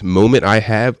first moment I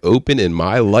have open in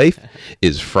my life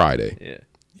is Friday. Yeah.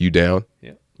 You down?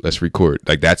 Yeah. Let's record.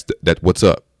 Like that. What's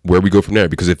up? Where we go from there?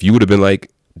 Because if you would have been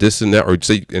like this and that, or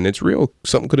say, and it's real,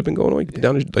 something could have been going on. You could be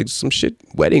down to like some shit,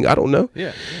 wedding. I don't know.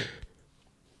 Yeah.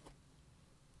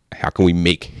 How can we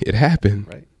make it happen?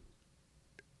 Right.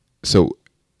 So,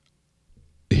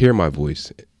 hear my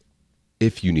voice.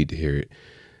 If you need to hear it,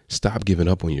 stop giving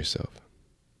up on yourself.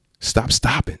 Stop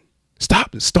stopping.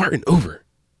 Stop starting over.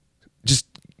 Just,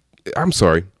 I'm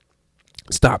sorry.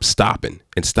 Stop stopping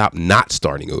and stop not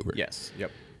starting over. Yes. Yep.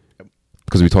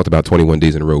 Because we talked about 21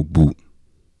 days in a row. Boot.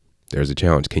 There's a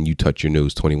challenge. Can you touch your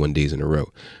nose 21 days in a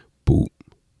row? Boot.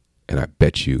 And I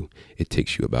bet you it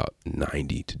takes you about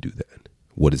 90 to do that.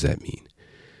 What does that mean?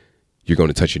 You're going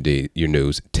to touch your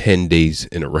nose 10 days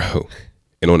in a row.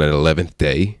 And on that 11th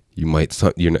day,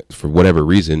 for whatever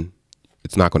reason,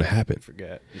 it's not going to happen.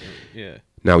 Forget. Yeah.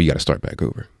 Now you got to start back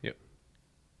over. Yep.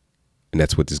 And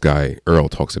that's what this guy, Earl,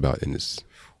 talks about in this.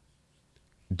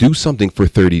 Do something for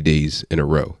 30 days in a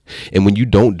row. And when you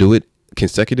don't do it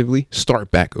consecutively,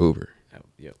 start back over.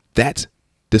 Yep. That's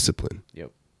discipline.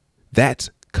 Yep. That's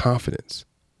confidence.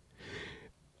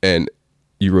 And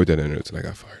you wrote that in notes and I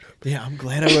got fired up. Yeah, I'm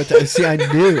glad I wrote that. See, I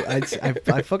knew.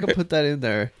 I fucking put that in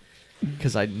there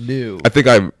because I knew. I think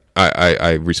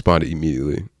I responded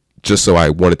immediately just so I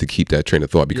wanted to keep that train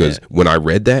of thought because when I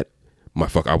read that,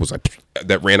 I was like,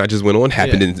 that rant I just went on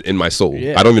happened in my soul.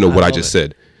 Yeah, I don't even know what I love just it.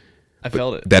 said. I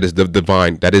felt it. That is the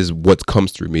divine. That is what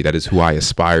comes through me. That is who I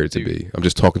aspire to be. I'm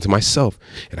just talking to myself.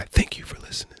 And I thank you for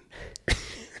listening.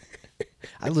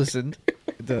 I listened.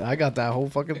 I got that whole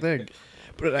fucking thing.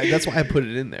 But that's why I put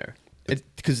it in there.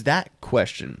 Because that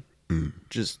question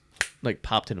just like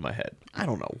popped into my head. I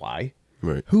don't know why.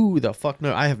 Right. Who the fuck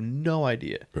knows? I have no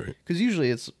idea. Right. Because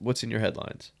usually it's what's in your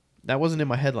headlines. That wasn't in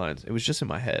my headlines. It was just in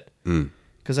my head.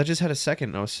 Because I just had a second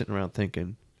and I was sitting around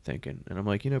thinking. And I'm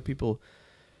like, people...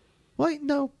 Well,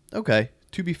 no. Okay.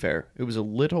 To be fair, it was a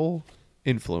little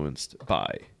influenced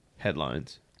by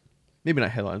headlines. Maybe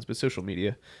not headlines, but social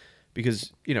media.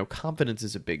 Because, confidence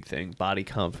is a big thing. Body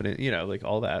confidence, like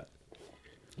all that.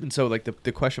 And so, like,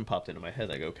 the question popped into my head,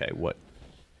 like, okay, what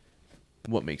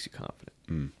makes you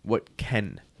confident? What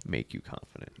can make you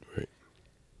confident? Right.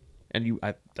 And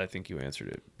I think you answered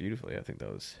it beautifully. I think that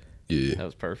was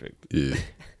perfect. Yeah.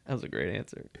 That was a great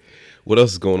answer. What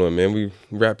else is going on, man? We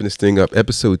wrapping this thing up.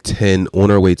 Episode 10, on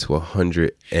our way to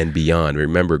 100 and beyond.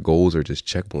 Remember, goals are just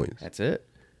checkpoints. That's it.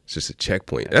 It's just a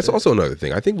checkpoint. That's also another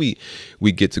thing. I think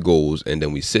we get to goals and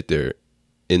then we sit there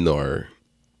in our...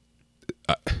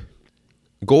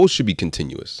 goals should be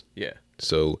continuous. Yeah.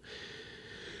 So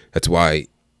that's why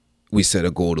we set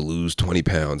a goal to lose 20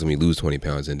 pounds and we lose 20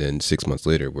 pounds and then 6 months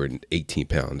later we're 18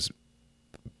 pounds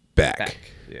back.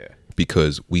 Yeah.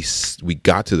 Because we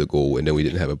got to the goal and then we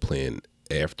didn't have a plan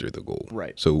after the goal.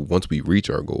 Right. So once we reach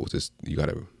our goals, you got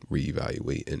to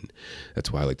reevaluate, and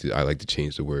that's why I like to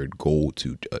change the word goal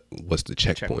to what's the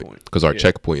checkpoint, because our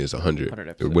checkpoint is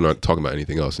 100. We're not talking about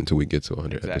anything else until we get to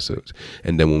 100 episodes,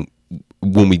 and then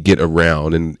when we get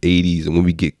around in 80s and when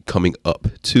we get coming up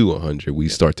to 100, we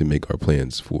start to make our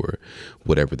plans for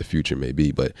whatever the future may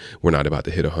be. But we're not about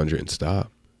to hit 100 and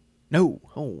stop. No.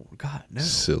 Oh, God, no.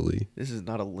 Silly. This is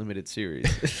not a limited series.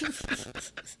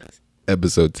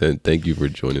 Episode 10. Thank you for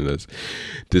joining us.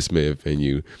 This may offend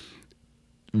you.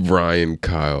 Ryan,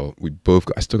 Kyle,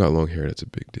 I still got long hair. That's a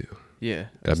big deal. Yeah.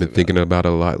 And I've been thinking about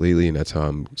it a lot lately, and that's how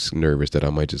I'm nervous that I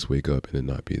might just wake up and then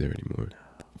not be there anymore.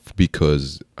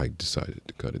 Because I decided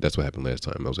to cut it. That's what happened last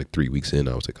time. I was like 3 weeks in.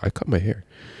 I was like, I cut my hair.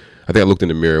 I think I looked in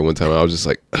the mirror one time and I was just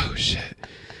like, oh shit,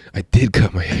 I did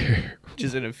cut my hair.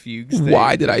 Just in a fugue state.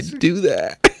 Why did I do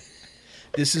that?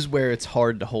 This is where it's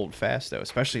hard to hold fast, though,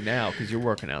 especially now because you're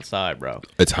working outside, bro.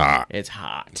 It's hot. It's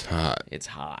hot. It's hot. It's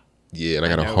hot. Yeah, and I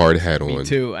got a hard hat on. Me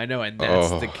too. I know, and that's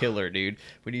the killer, dude.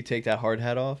 When you take that hard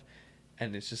hat off,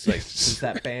 and it's just like since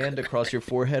that band across your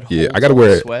forehead. Yeah, holds I got to all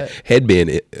wear the sweat. a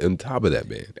headband on top of that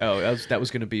band. Oh, that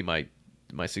was going to be my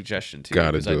suggestion too.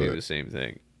 Gotta because I do do it. the same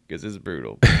thing because it's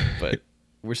brutal. But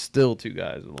we're still two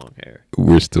guys with long hair,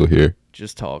 We're still here.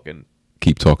 just talking.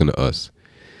 Keep talking to us.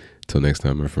 Till next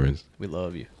time, my friends. We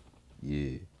love you.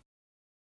 Yeah.